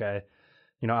thinking, okay,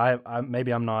 I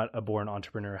maybe I'm not a born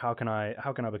entrepreneur. How can I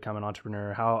become an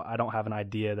entrepreneur? I don't have an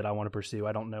idea that I want to pursue.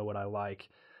 I don't know what I like.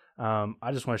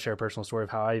 I just want to share a personal story of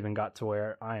how I even got to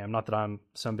where I am. Not that I'm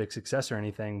some big success or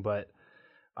anything, but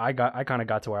I kind of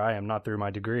got to where I am, not through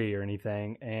my degree or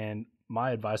anything. And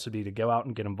my advice would be to go out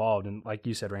and get involved. And like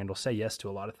you said, Randall, say yes to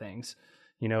a lot of things.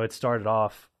 It started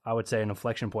off, I would say an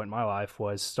inflection point in my life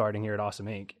was starting here at Awesome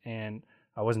Inc. And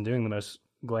I wasn't doing the most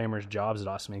glamorous jobs at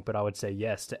Awesome Inc., but I would say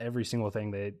yes to every single thing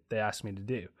they asked me to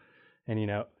do. And,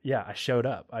 I showed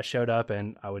up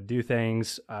and I would do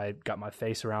things. I got my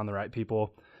face around the right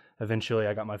people. Eventually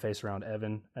I got my face around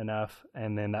Evan enough.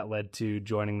 And then that led to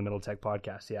joining the Middle Tech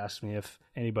podcast. He asked me if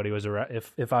anybody was around,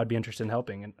 if I'd be interested in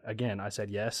helping. And again, I said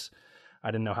yes.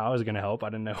 I didn't know how I was going to help. I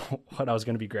didn't know what I was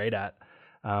going to be great at.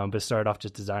 But started off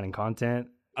just designing content.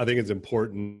 I think it's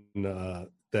important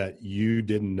that you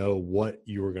didn't know what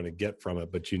you were going to get from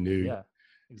it, but you knew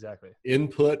exactly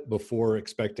input before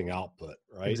expecting output,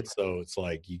 right? Exactly. So it's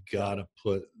like you got to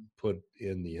put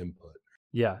in the input.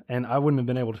 Yeah, and I wouldn't have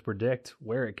been able to predict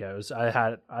where it goes.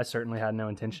 I certainly had no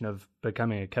intention of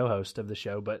becoming a co-host of the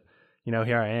show, but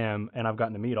here I am, and I've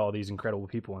gotten to meet all these incredible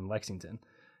people in Lexington.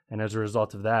 And as a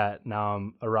result of that, now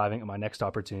I'm arriving at my next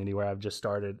opportunity where I've just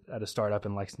started at a startup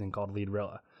in Lexington called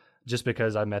Leadrilla, just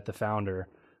because I met the founder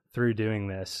through doing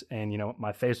this. And,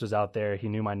 my face was out there. He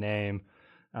knew my name.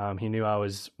 He knew I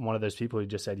was one of those people who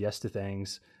just said yes to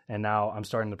things. And now I'm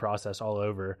starting the process all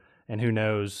over. And who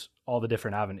knows all the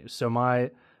different avenues. So my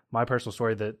personal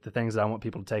story, the things that I want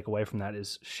people to take away from that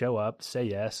is show up, say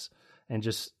yes, and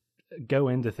just go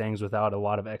into things without a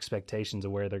lot of expectations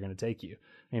of where they're going to take you.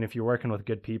 And if you're working with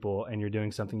good people and you're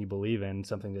doing something you believe in,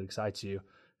 something that excites you,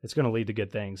 it's going to lead to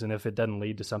good things. And if it doesn't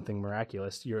lead to something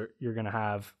miraculous, you're going to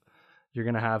have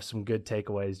some good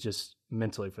takeaways just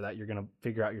mentally for that. You're going to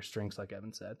figure out your strengths, like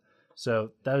Evan said.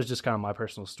 So that was just kind of my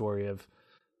personal story of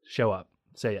show up,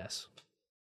 say yes.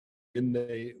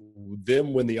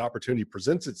 when the opportunity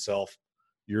presents itself,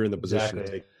 you're in the position to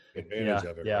take advantage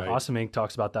of it. Yeah. Right? Awesome Inc.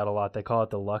 talks about that a lot. They call it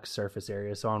the Lux surface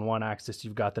area. So on one axis,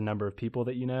 you've got the number of people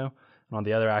that you know. And on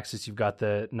the other axis, you've got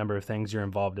the number of things you're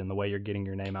involved in, the way you're getting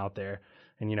your name out there.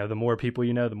 And, you know, the more people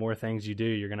you know, the more things you do,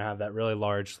 you're going to have that really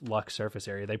large Lux surface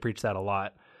area. They preach that a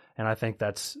lot. And I think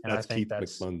that's Keith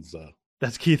McMunn's.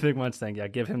 That's Keith McMunn's thing. Yeah.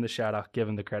 Give him the shout out, give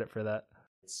him the credit for that.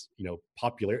 It's, you know,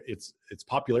 its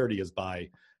popularity is by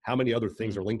how many other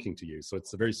things are linking to you. So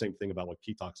it's the very same thing about what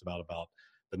Keith talks about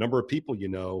the number of people you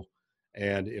know.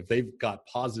 And if they've got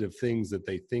positive things that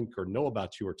they think or know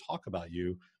about you or talk about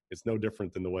you, it's no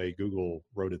different than the way Google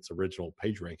wrote its original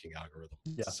page ranking algorithm.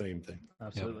 It's the same thing.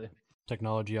 Absolutely.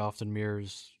 Technology often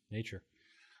mirrors nature.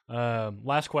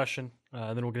 Last question,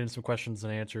 and then we'll get into some questions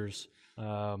and answers.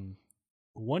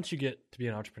 Once you get to be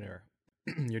an entrepreneur,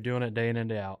 you're doing it day in and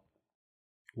day out.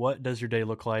 What does your day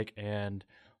look like? And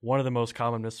one of the most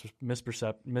common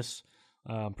misperceptions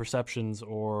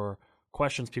or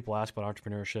questions people ask about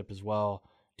entrepreneurship as well: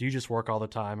 do you just work all the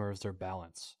time, or is there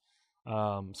balance?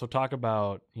 So talk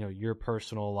about, you know, your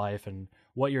personal life and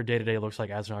what your day-to-day looks like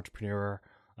as an entrepreneur,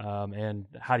 and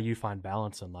how do you find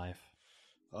balance in life?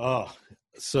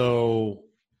 So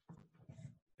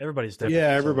everybody's different. Yeah,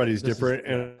 everybody's different.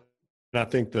 And I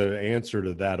think the answer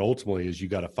to that ultimately is you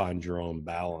got to find your own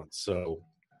balance. So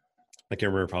I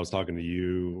can't remember if I was talking to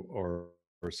you or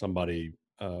somebody,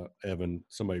 Evan,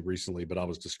 somebody recently, but I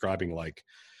was describing, like,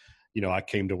 you know, I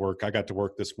got to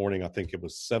work this morning. I think it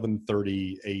was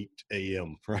 7:38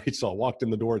 a.m. Right. So I walked in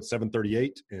the door at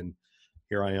 7:38 and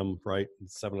here I am, right, at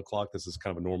 7 o'clock. This is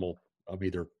kind of a normal, I'm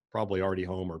either probably already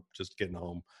home or just getting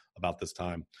home about this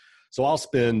time. So I'll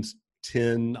spend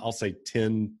 10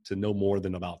 to no more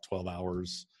than about 12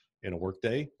 hours in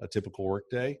a typical work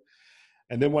day.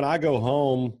 And then when I go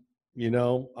home, you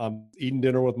know, I'm eating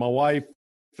dinner with my wife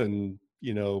and,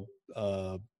 you know,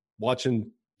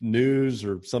 watching news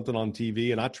or something on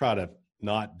TV. And I try to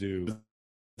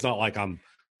it's not like I'm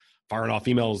firing off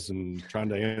emails and trying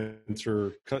to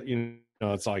answer, you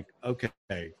know, it's like, okay,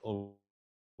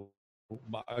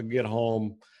 I get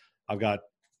home, I've got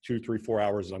 2, 3, 4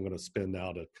 hours I'm going to spend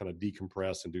now to kind of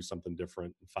decompress and do something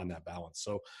different and find that balance.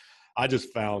 So I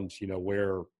just found, you know,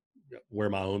 where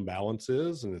my own balance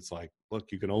is. And it's like,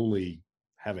 look, you can only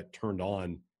have it turned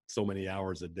on so many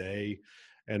hours a day.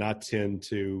 And I tend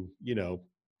to, you know,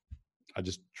 I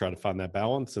just try to find that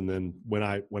balance. And then when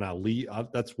I leave,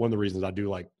 that's one of the reasons I do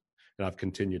like, and I've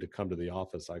continued to come to the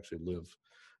office. I actually live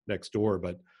next door,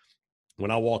 but when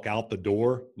I walk out the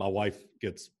door, my wife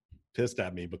gets pissed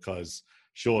at me because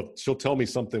she'll tell me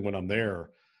something when I'm there.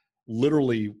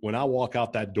 Literally, when I walk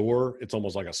out that door, it's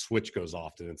almost like a switch goes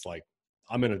off and it's like,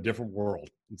 I'm in a different world.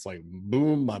 It's like,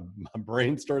 boom, my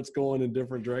brain starts going in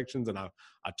different directions and I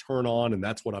turn on and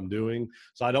that's what I'm doing.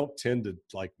 So I don't tend to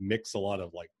like mix a lot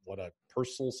of like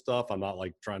personal stuff. I'm not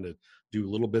like trying to do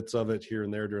little bits of it here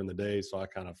and there during the day. So I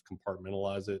kind of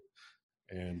compartmentalize it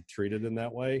and treat it in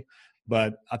that way.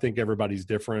 But I think everybody's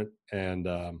different. And,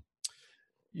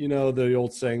 you know, the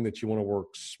old saying that you want to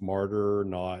work smarter,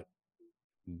 not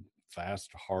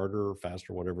faster,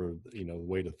 whatever, you know, the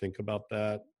way to think about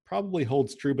that probably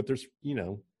holds true. But there's, you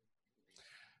know,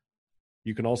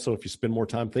 you can also, if you spend more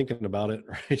time thinking about it,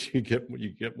 right, you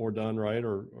get more done, right?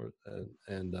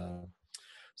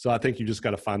 So I think you just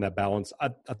got to find that balance. I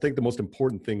think the most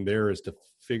important thing there is to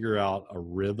figure out a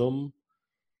rhythm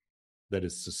that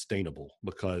is sustainable,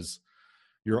 because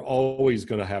you're always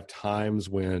going to have times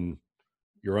when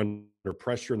you're under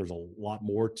pressure and there's a lot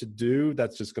more to do.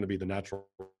 That's just going to be the natural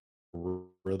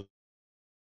rhythm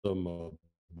of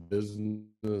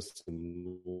business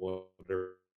and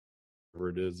whatever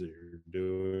it is that you're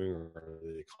doing, or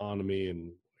the economy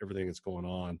and everything that's going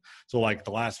on. So like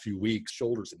the last few weeks,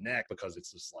 shoulders and neck, because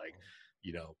it's just like,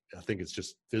 you know, I think it's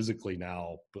just physically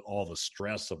now, all the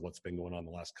stress of what's been going on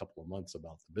the last couple of months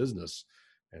about the business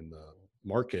and the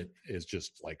market is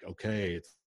just like, okay,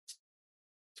 it's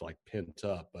like pent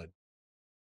up, but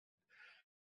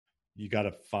you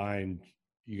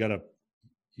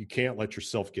can't let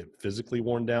yourself get physically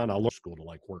worn down. I love school to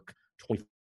like work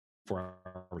 24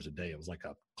 hours a day. It was like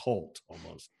a cult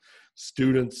almost.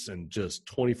 Students and just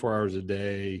 24 hours a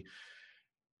day.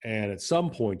 And at some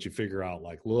point you figure out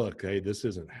like, look, hey, this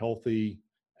isn't healthy.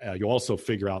 You also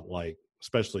figure out, like,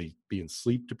 especially being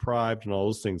sleep deprived and all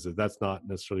those things, that's not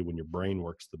necessarily when your brain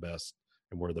works the best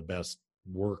and where the best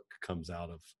work comes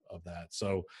out of that.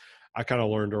 So I kind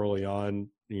of learned early on,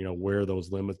 you know, where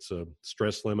those limits,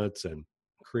 stress limits and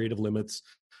creative limits.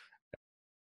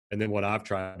 And then what I've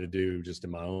tried to do just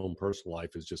in my own personal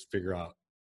life is just figure out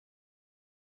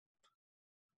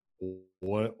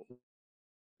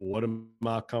what am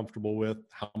I comfortable with?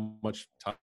 How much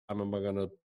time am I going to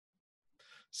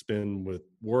spend with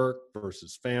work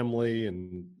versus family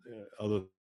and other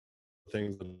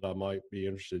things that I might be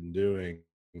interested in doing,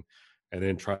 and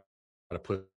then try to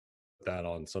put that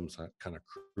on some kind of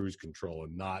cruise control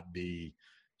and not be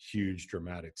huge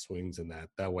dramatic swings in that.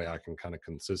 That way I can kind of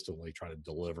consistently try to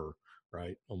deliver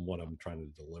right on what I'm trying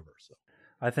to deliver. So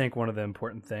I think one of the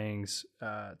important things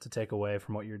to take away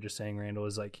from what you're just saying, Randall,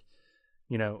 is like,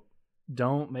 you know,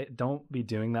 don't be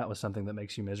doing that with something that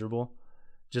makes you miserable.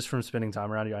 Just from spending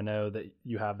time around you, I know that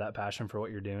you have that passion for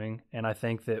what you're doing. And I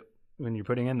think that when you're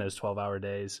putting in those 12-hour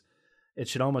days, it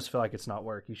should almost feel like it's not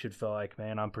work. You should feel like,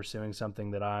 man, I'm pursuing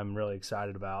something that I'm really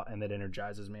excited about and that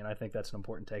energizes me. And I think that's an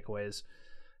important takeaway is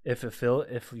if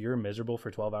you're miserable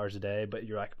for 12 hours a day, but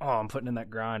you're like, oh, I'm putting in that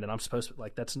grind and I'm supposed to,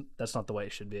 like, that's not the way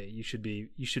it should be.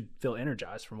 You should feel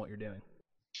energized from what you're doing.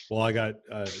 Well, I got,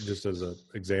 just as an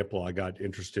example, I got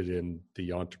interested in the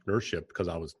entrepreneurship because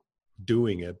I was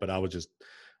doing it, but I was just,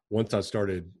 once I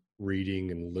started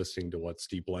reading and listening to what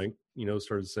Steve Blank,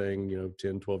 started saying,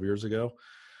 10, 12 years ago,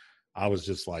 I was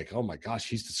just like, oh my gosh,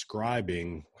 he's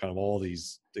describing kind of all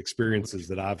these experiences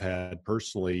that I've had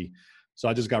personally. So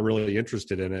I just got really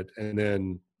interested in it. And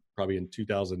then probably in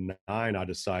 2009, I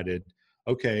decided,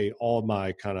 okay, all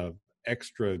my kind of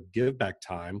extra give back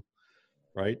time,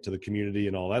 right, to the community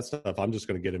and all that stuff, I'm just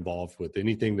going to get involved with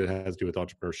anything that has to do with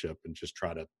entrepreneurship and just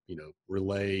try to,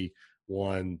 relay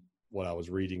what I was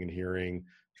reading and hearing,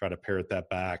 try to parrot that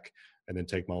back, and then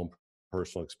take my own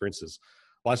personal experiences.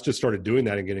 Well, I just started doing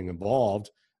that and getting involved,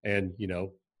 and,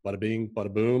 bada bing,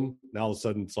 bada boom. Now all of a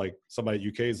sudden it's like somebody at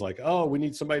UK is like, oh, we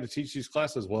need somebody to teach these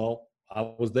classes. Well, I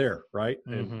was there, right?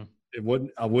 Mm-hmm. And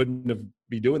I wouldn't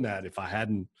be doing that if I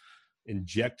hadn't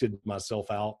injected myself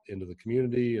out into the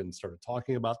community and started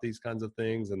talking about these kinds of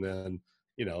things. And then,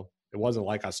 it wasn't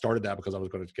like I started that because I was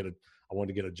going to I wanted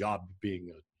to get a job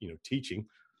being, teaching.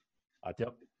 I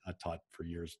taught for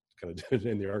years kind of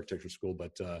in the architecture school,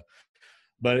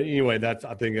 but anyway,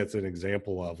 I think that's an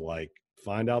example of like,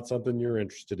 find out something you're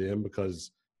interested in, because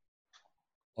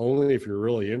only if you're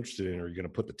really interested in it are you going to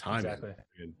put the time in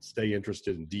and stay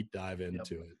interested and deep dive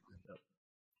into it. Yep.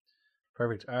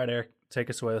 Perfect. All right, Eric,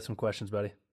 take us away with some questions,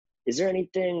 buddy. Is there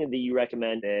anything that you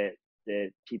recommend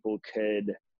that people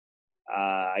could,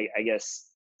 I guess,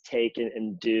 take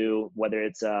and do, whether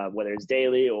it's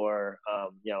daily or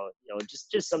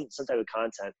just some type of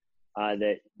content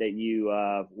that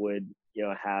you would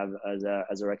have as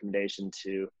a recommendation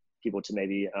to people to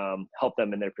maybe help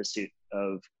them in their pursuit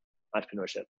of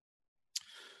entrepreneurship?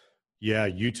 Yeah,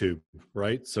 YouTube,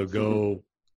 right? So go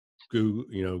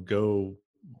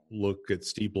look at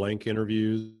Steve Blank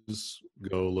interviews.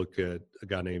 Go look at a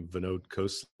guy named Vinod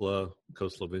Khosla.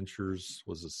 Khosla Ventures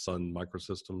was his Sun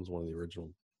Microsystems, one of the original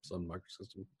Sun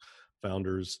Microsystems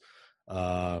founders.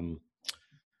 Mark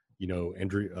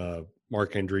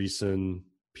Andreessen,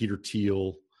 Peter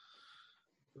Thiel,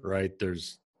 right?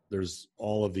 There's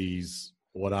all of these,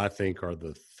 what I think are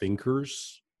the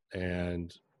thinkers,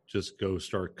 and just go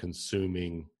start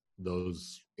consuming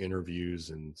those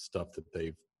interviews and stuff that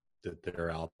they're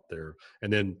out there.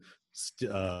 And then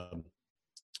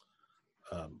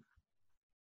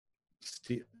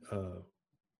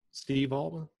Steve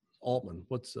Altman.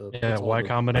 What's Y Altman?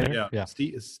 Combinator? Yeah.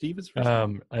 Steve is it's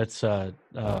Sam. No, it's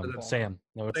Sam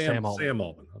Altman. Sam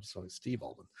Altman. I'm sorry, Steve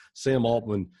Altman. Sam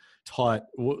Altman taught.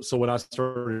 So when I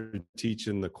started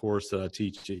teaching the course that I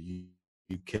teach at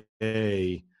UK,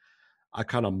 I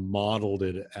kind of modeled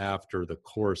it after the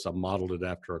course. I modeled it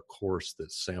after a course that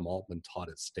Sam Altman taught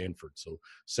at Stanford. So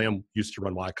Sam used to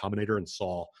run Y Combinator and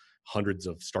saw hundreds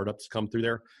of startups come through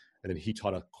there. And then he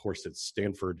taught a course at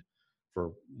Stanford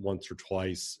for once or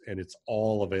twice, and it's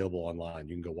all available online.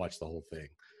 You can go watch the whole thing.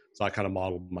 So I kind of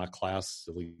modeled my class,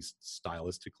 at least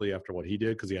stylistically, after what he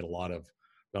did, because he had a lot of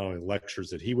not only lectures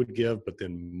that he would give, but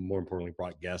then more importantly,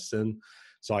 brought guests in.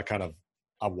 So I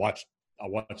watched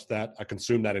that. I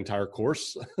consumed that entire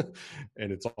course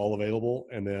and it's all available.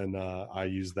 And then I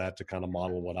used that to kind of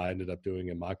model what I ended up doing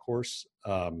in my course.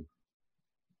 So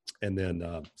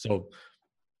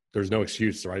there's no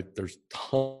excuse, right? There's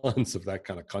tons of that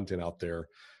kind of content out there.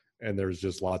 And there's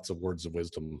just lots of words of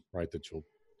wisdom, right, that you'll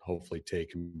hopefully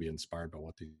take and be inspired by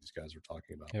what these guys are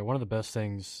talking about. Yeah, one of the best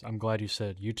things, I'm glad you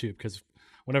said YouTube, because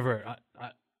whenever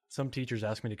some teachers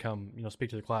ask me to come, speak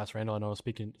to the class, Randall, I know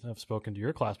I've spoken to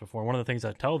your class before. One of the things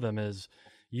I tell them is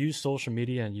use social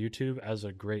media and YouTube as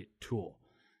a great tool.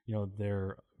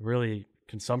 They're really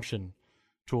consumption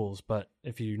tools, but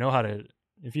if you know how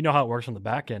it works on the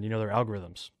back end, their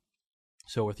algorithms.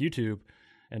 So with YouTube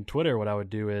and Twitter, what I would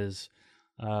do is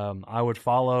I would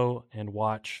follow and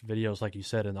watch videos, like you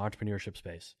said, in the entrepreneurship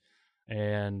space,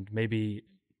 and maybe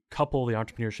couple the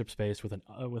entrepreneurship space with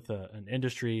an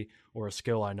industry or a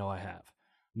skill I know I have.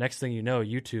 Next thing you know,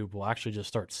 YouTube will actually just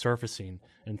start surfacing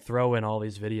and throw in all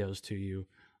these videos to you,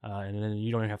 and then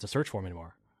you don't even have to search for them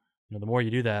anymore. The more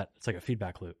you do that, it's like a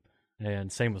feedback loop.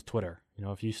 And same with Twitter.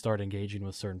 If you start engaging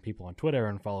with certain people on Twitter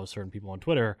and follow certain people on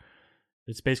Twitter,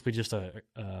 it's basically just a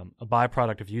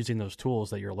byproduct of using those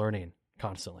tools that you're learning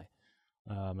constantly.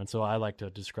 And so I like to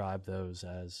describe those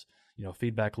as,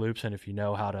 feedback loops. And if you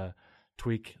know how to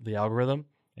tweak the algorithm,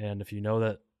 and if you know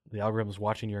that the algorithm is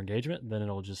watching your engagement, then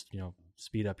it'll just,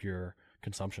 speed up your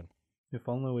consumption. If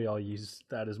only we all use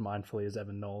that as mindfully as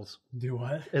Evan Knowles. Do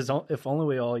what? If only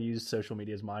we all use social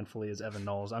media as mindfully as Evan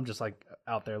Knowles. I'm just like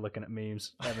out there looking at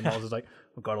memes. Evan Knowles is like,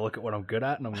 I've got to look at what I'm good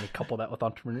at, and I'm going to couple that with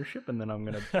entrepreneurship, and then I'm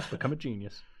going to become a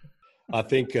genius. I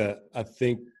think that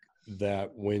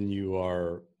when you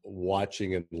are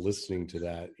watching and listening to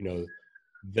that,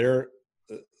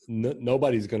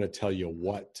 nobody's going to tell you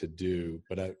what to do.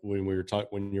 But when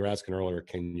you're asking earlier,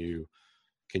 can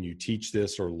you teach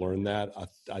this or learn that?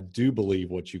 I do believe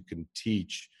what you can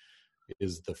teach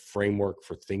is the framework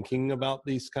for thinking about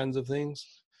these kinds of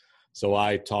things. So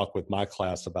I talk with my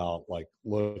class about, like,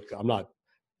 look, I'm not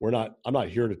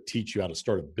here to teach you how to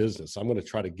start a business. I'm going to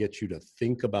try to get you to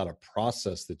think about a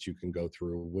process that you can go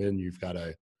through when you've got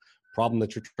a problem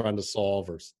that you're trying to solve,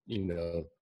 or,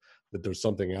 that there's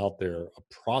something out there, a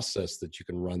process that you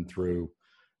can run through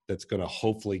that's going to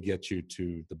hopefully get you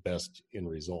to the best end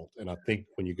result. And I think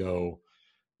when you go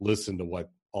listen to what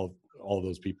all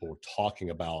those people were talking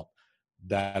about,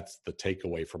 that's the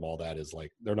takeaway from all that, is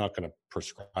like, they're not going to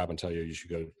prescribe and tell you should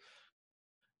go,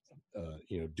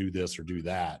 do this or do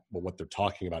that. But what they're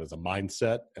talking about is a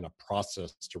mindset and a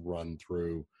process to run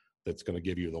through that's going to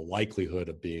give you the likelihood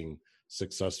of being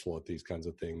successful at these kinds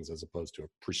of things, as opposed to a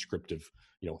prescriptive,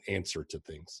 answer to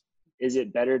things. Is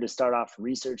it better to start off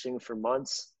researching for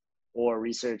months, or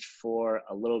research for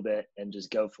a little bit and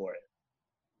just go for it?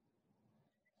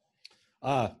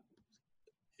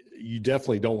 You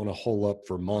definitely don't want to hole up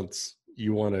for months.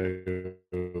 You want to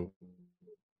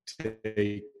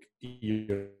take,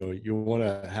 you want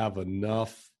to have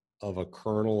enough of a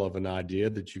kernel of an idea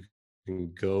that you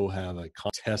can go have a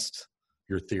test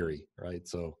your theory, right?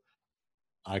 So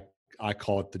I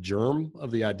call it the germ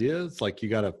of the idea. It's like, you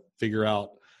got to figure out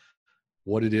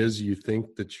what it is you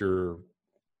think that you're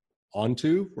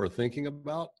onto or thinking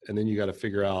about, and then you got to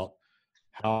figure out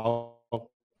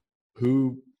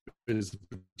who is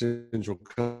the potential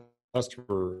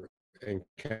customer, and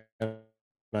can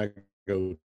I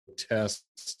go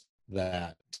test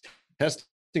that.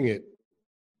 Testing it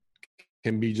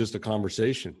can be just a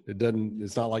conversation.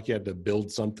 It's not like you had to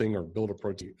build something or build a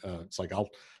protein. It's like,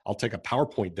 I'll take a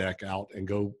PowerPoint deck out and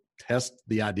go test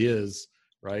the ideas,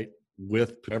 right,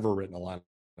 with whoever written a line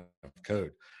of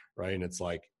code, right? And it's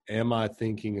like, am I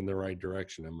thinking in the right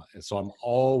direction? So I'm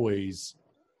always,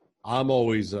 I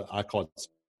call it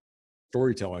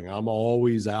storytelling. I'm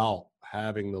always out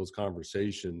having those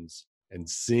conversations and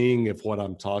seeing if what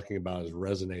I'm talking about is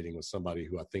resonating with somebody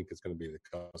who I think is going to be the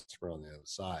customer on the other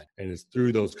side. And it's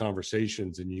through those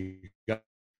conversations, and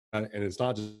it's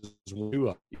not just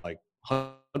one, like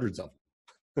hundreds of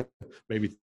them,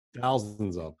 maybe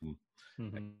thousands of them.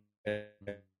 Mm-hmm.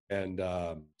 And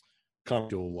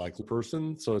kind of like a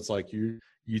person. So it's like, you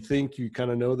think you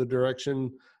kind of know the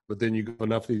direction, but then you go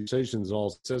enough of these conversations,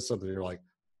 all says something, you're like,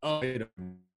 oh, wait a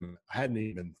minute, I hadn't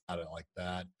even thought it like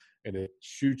that. And it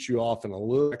shoots you off in a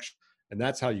little direction. And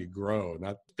that's how you grow.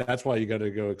 And that's why you got to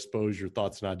go expose your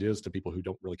thoughts and ideas to people who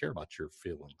don't really care about your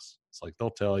feelings. It's like, they'll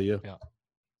tell you that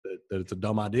it's a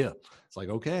dumb idea. It's like,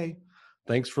 okay,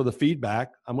 thanks for the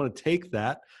feedback. I'm going to take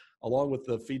that along with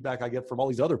the feedback I get from all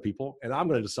these other people, and I'm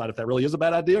going to decide if that really is a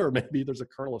bad idea, or maybe there's a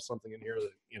kernel of something in here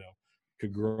that,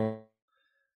 could grow.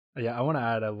 Yeah, I want to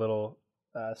add a little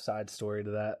side story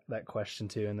to that question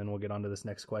too, and then we'll get on to this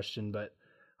next question. But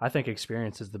I think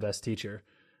experience is the best teacher.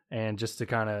 And just to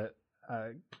kind of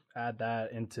add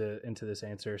that into this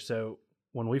answer. So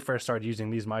when we first started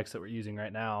using these mics that we're using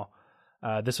right now,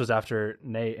 this was after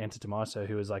Nate Antetomaso,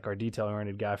 who was like our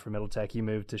detail-oriented guy from Middle Tech. He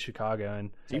moved to Chicago, and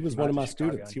he was one of my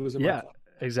students. He was in my class.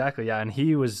 Exactly. Yeah. And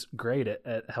he was great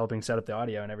at helping set up the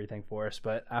audio and everything for us.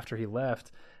 But after he left,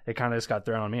 it kind of just got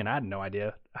thrown on me, and I had no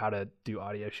idea how to do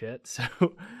audio shit. So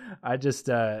I just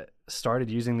started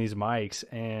using these mics,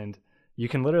 and you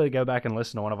can literally go back and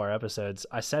listen to one of our episodes.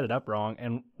 I set it up wrong,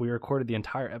 and we recorded the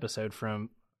entire episode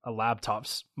from a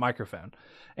laptop's microphone.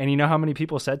 And you know how many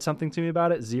people said something to me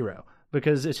about it? 0.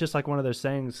 Because it's just like one of those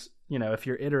things, if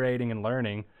you're iterating and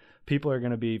learning, people are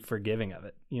going to be forgiving of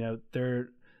it.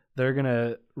 They're going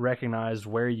to recognize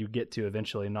where you get to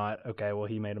eventually, not, okay, well,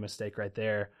 he made a mistake right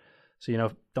there.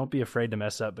 So, don't be afraid to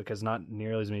mess up, because not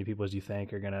nearly as many people as you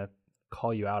think are going to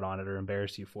call you out on it or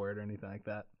embarrass you for it or anything like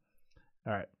that.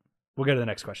 All right. We'll go to the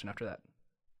next question after that.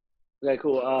 Okay,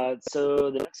 cool. So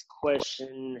the next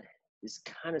question is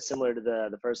kind of similar to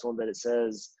the first one, but it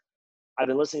says, I've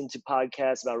been listening to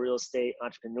podcasts about real estate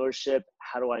entrepreneurship.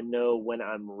 How do I know when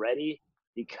I'm ready?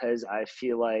 Because I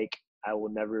feel like I will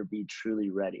never be truly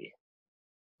ready.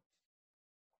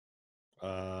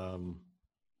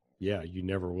 Yeah, you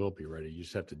never will be ready. You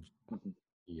just have to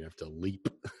leap.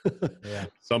 Yeah.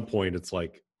 At some point it's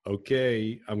like,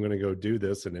 okay, I'm going to go do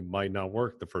this, and it might not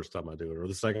work the first time I do it, or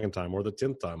the second time, or the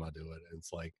 10th time I do it. And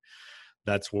it's like,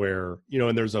 that's where,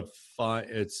 and there's I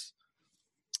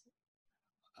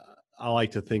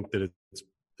like to think that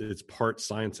it's part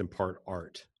science and part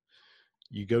art.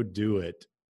 You go do it,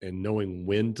 and knowing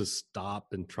when to stop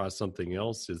and try something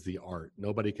else is the art.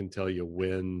 Nobody can tell you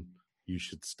when you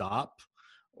should stop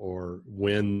or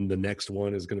when the next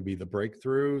one is going to be the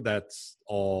breakthrough. That's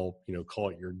all, call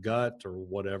it your gut or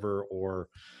whatever, or,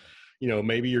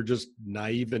 maybe you're just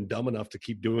naive and dumb enough to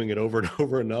keep doing it over and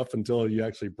over enough until you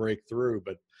actually break through.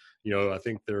 But, I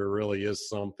think there really is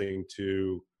something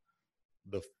to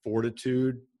the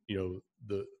fortitude.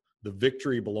 The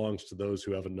victory belongs to those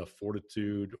who have enough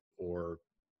fortitude or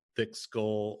thick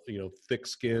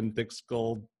skin, thick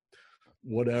skull,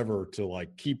 whatever, to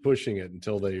like keep pushing it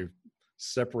until they've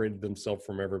separated themselves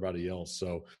from everybody else.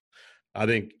 So I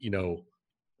think,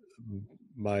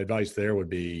 my advice there would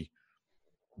be,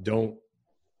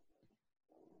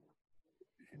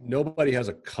 nobody has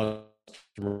a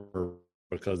customer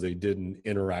because they didn't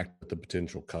interact with the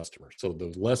potential customer. So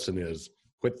the lesson is,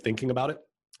 quit thinking about it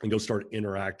and go start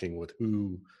interacting with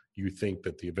who you think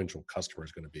that the eventual customer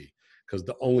is going to be, because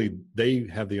they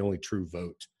have the only true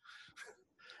vote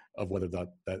of whether that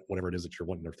whatever it is that you're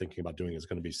wanting or thinking about doing is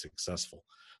going to be successful.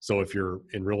 So if you're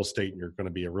in real estate and you're going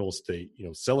to be a real estate,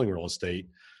 selling real estate,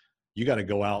 you got to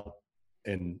go out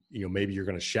and, maybe you're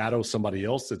going to shadow somebody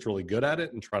else that's really good at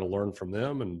it and try to learn from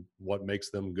them and what makes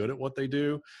them good at what they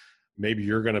do. Maybe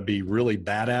you're going to be really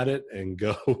bad at it and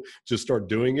go just start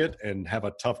doing it and have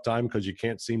a tough time because you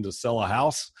can't seem to sell a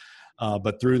house.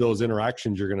 But through those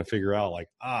interactions, you're going to figure out like,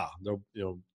 there'll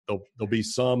be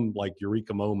some like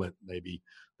eureka moment maybe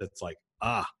that's like,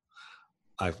 I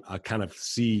kind of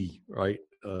see, right,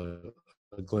 a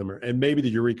glimmer. And maybe the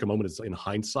eureka moment is in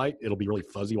hindsight. It'll be really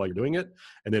fuzzy while you're doing it.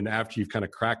 And then after you've kind of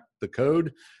cracked the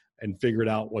code and figured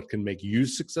out what can make you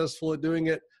successful at doing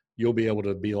it, you'll be able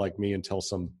to be like me and tell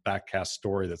some backcast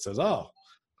story that says, I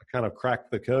kind of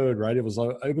cracked the code, right? It was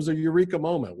a eureka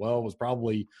moment. Well, it was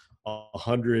probably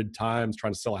 100 times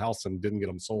trying to sell a house and didn't get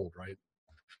them sold, right?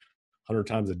 100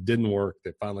 times it didn't work.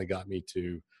 That finally got me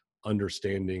to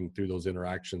understanding through those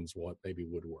interactions what maybe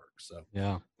would work. So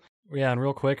yeah. And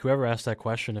real quick, whoever asked that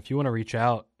question, if you want to reach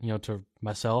out, to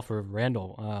myself or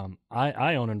Randall,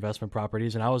 I own investment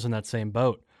properties, and I was in that same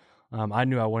boat. I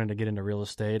knew I wanted to get into real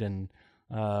estate, and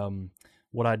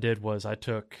what I did was I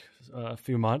took a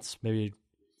few months, maybe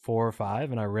 4 or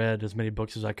 5, and I read as many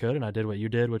books as I could, and I did what you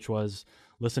did, which was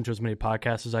listen to as many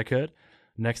podcasts as I could.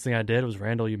 Next thing I did was,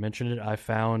 Randall, you mentioned it, I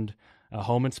found a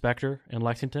home inspector in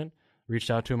Lexington, reached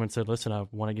out to him and said, listen, I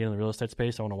want to get in the real estate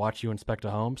space. I want to watch you inspect a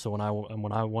home. So when I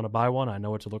want to buy one, I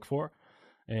know what to look for.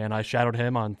 And I shadowed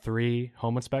him on 3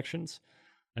 home inspections.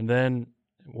 And then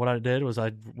what I did was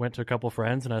I went to a couple of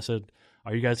friends and I said,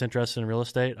 are you guys interested in real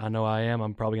estate? I know I am.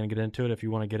 I'm probably going to get into it. If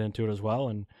you want to get into it as well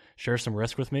and share some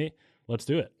risk with me, let's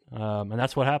do it. And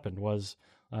that's what happened was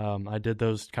I did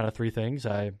those kind of 3 things.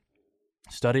 I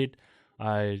studied,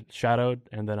 I shadowed,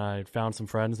 and then I found some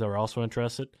friends that were also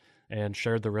interested and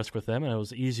shared the risk with them, and it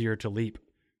was easier to leap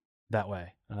that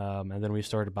way. And then we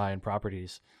started buying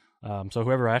properties. So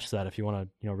whoever asked that, if you want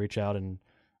to, reach out and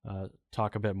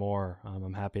talk a bit more,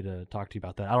 I'm happy to talk to you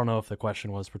about that. I don't know if the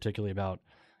question was particularly about,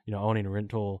 owning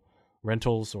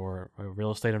rentals or a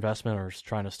real estate investment or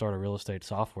trying to start a real estate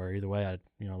software. Either way, I'd,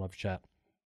 love to chat.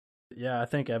 Yeah, I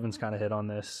think Evan's kind of hit on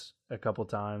this a couple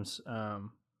times.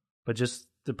 But just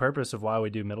the purpose of why we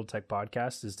do Middle Tech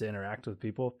Podcast is to interact with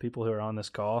people who are on this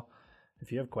call.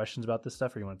 If you have questions about this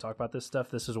stuff or you want to talk about this stuff,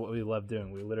 this is what we love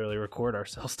doing. We literally record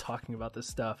ourselves talking about this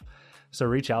stuff. So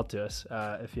reach out to us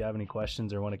if you have any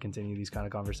questions or want to continue these kind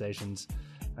of conversations.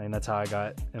 I mean, that's how I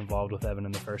got involved with Evan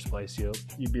in the first place.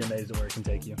 You'd be amazed at where it can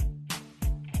take you.